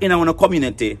people in our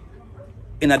community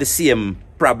in the same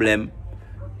problem,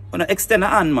 we don't extend a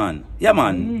hand, man. Yeah,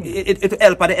 man. It will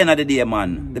help at the end of the day,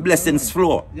 man. The blessings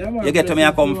flow. Yeah, man, you get where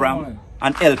I come from? Man.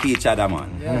 And help each other,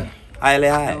 man. Yeah. Highly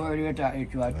high.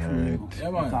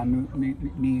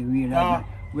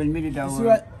 When me did that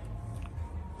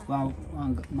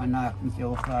one man asked me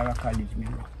how far a college me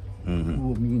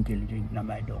go. Me intelligent in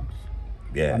my dogs.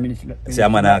 Yeah. See a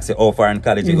man asked you how far in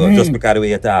college you go just because the way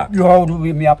you talk. How do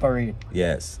we operate?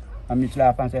 Yes. And me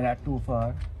laugh and say that too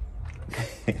far.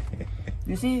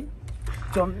 You see?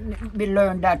 So we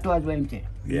learned that too as well.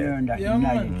 We learned that in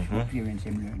knowledge, experience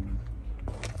him learning.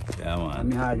 Yeah, man. And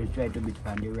me hardly try to be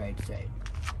on the right side.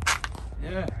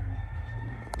 Yeah.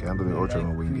 Can't do the outro no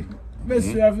wingy.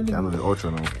 Can't do the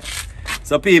outro no.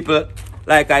 So people,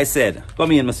 like I said,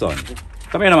 come in my son.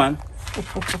 Come here, man.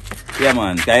 Yeah,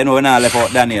 man. Because you know when I left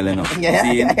out Daniel, you know. Yeah,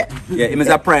 him is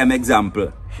a prime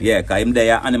example. Yeah, because him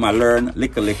there and him a learn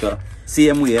little.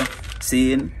 Same way.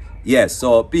 Seeing? Yes,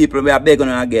 so people, we are begging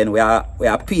again, we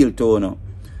appeal to, you know.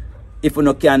 If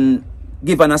you can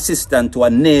give an assistance to a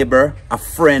neighbor, a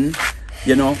friend,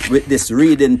 you know, with this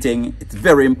reading thing, it's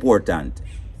very important.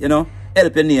 You know,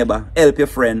 help your neighbor, help your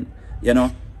friend, you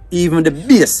know, even the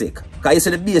basic. Because you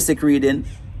see the basic reading,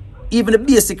 even the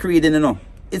basic reading, you know,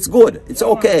 it's good, it's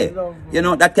okay. You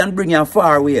know, that can bring you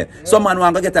far away. Some man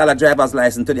want to get all a driver's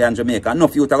license today in Jamaica.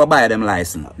 Enough you to go buy them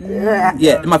license. Yeah,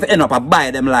 they have to end up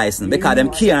buy them license because them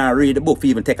can't read the book to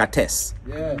even take a test.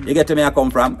 You get to me I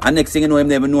come from? And next thing you know, him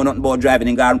never know nothing about driving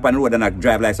in Garden on the road and I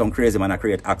drive like some crazy man and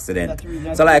create accident.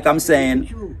 So like I'm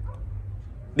saying,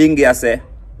 Bingy I say,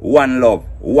 one love,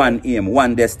 one aim,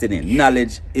 one destiny.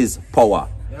 Knowledge is power.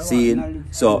 Seeing?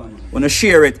 So, want to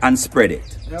share it and spread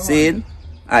it. Seeing?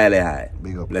 Highly high.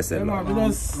 Big up. Blessed love.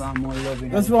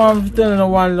 That's why I'm telling you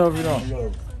one love, you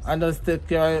know. And just take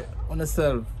care of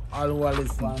yourself. All who are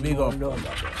listening. Big up.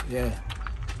 Yeah.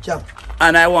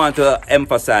 And I want to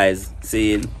emphasize,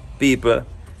 seeing people,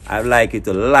 I'd like you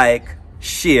to like,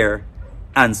 share,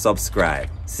 and subscribe.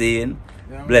 Seeing?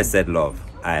 Blessed love.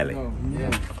 Highly.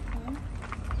 Yeah.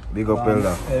 Big up,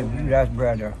 Elder. That's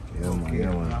brother. Yeah,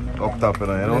 man. Up top, you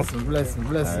know. Blessing.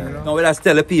 Now, we just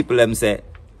tell the people, them say,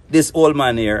 this old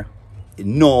man here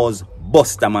knows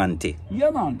Bustamante. Yeah,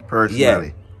 man.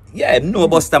 Personally. Yeah, know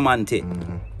Bustamante.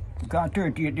 Because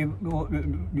 38,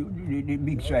 the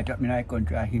big strike up in our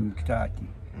country, him starting.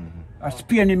 I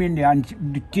spear him in there and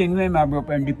the thing when I broke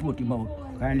and deport him out.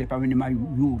 I left him in my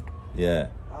youth. Yeah.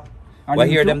 Why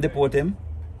hear them deport him?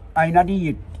 In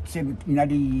the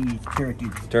 30s.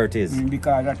 30s.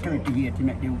 Because at 38, he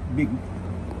make the big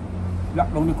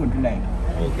lockdown the country like.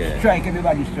 Okay. Strike,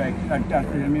 everybody strike. And that's,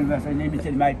 let me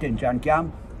say my attention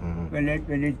camp. when the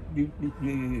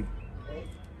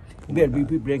baby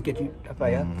people get it a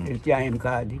fire, they see him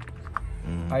card it.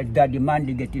 My daddy man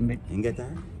they get him it. You get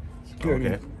that?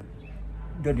 Okay.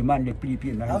 Daddy man they flip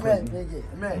him.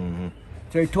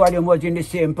 So the two of them was in the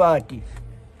same party.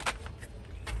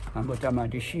 And but I'm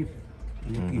at the ship.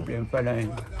 And the people them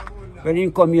following. When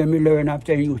he come here, me learn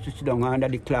after he used to sit down under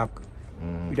the clock.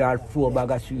 With all 4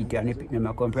 bags of sweet and he pick them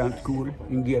come from school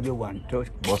and give you one. So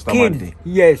kids,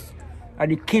 yes.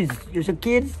 And the kids, you see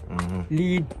kids,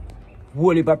 lead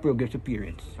whole heap of progress to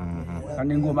parents.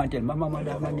 And then go and tell mama,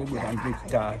 dad, man, they go and they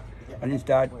start. And they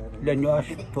start, then you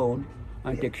have pound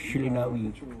and take shilling a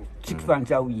week, 6 pounds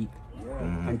a week.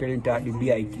 Until they start the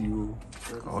BITU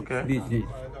business.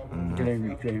 Until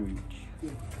they reach.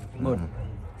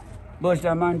 But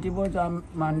the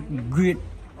man great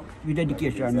with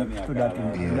dedication to that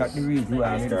thing. That's the reason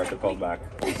why I start to come back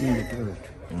in the earth.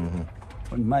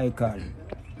 And Michael,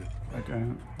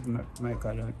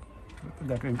 Michael,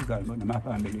 that went to God, but my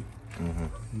family.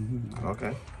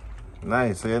 Okay.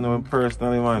 Nice. So you know him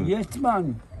personally, man? Yes,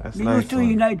 man. That's we nice, used to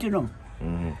unite, you know.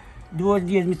 Those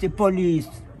days, Mr. Police,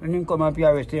 when they come up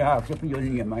here, they ask you for your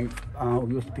name and how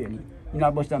you spell it. You know,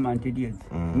 about man today.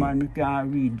 Man, you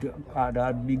can't read all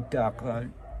that big talk,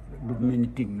 do many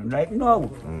things. Like,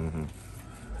 no.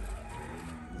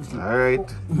 All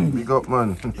right. Big up,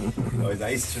 man. Oh, it's a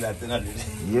history that thing,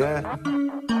 yeah.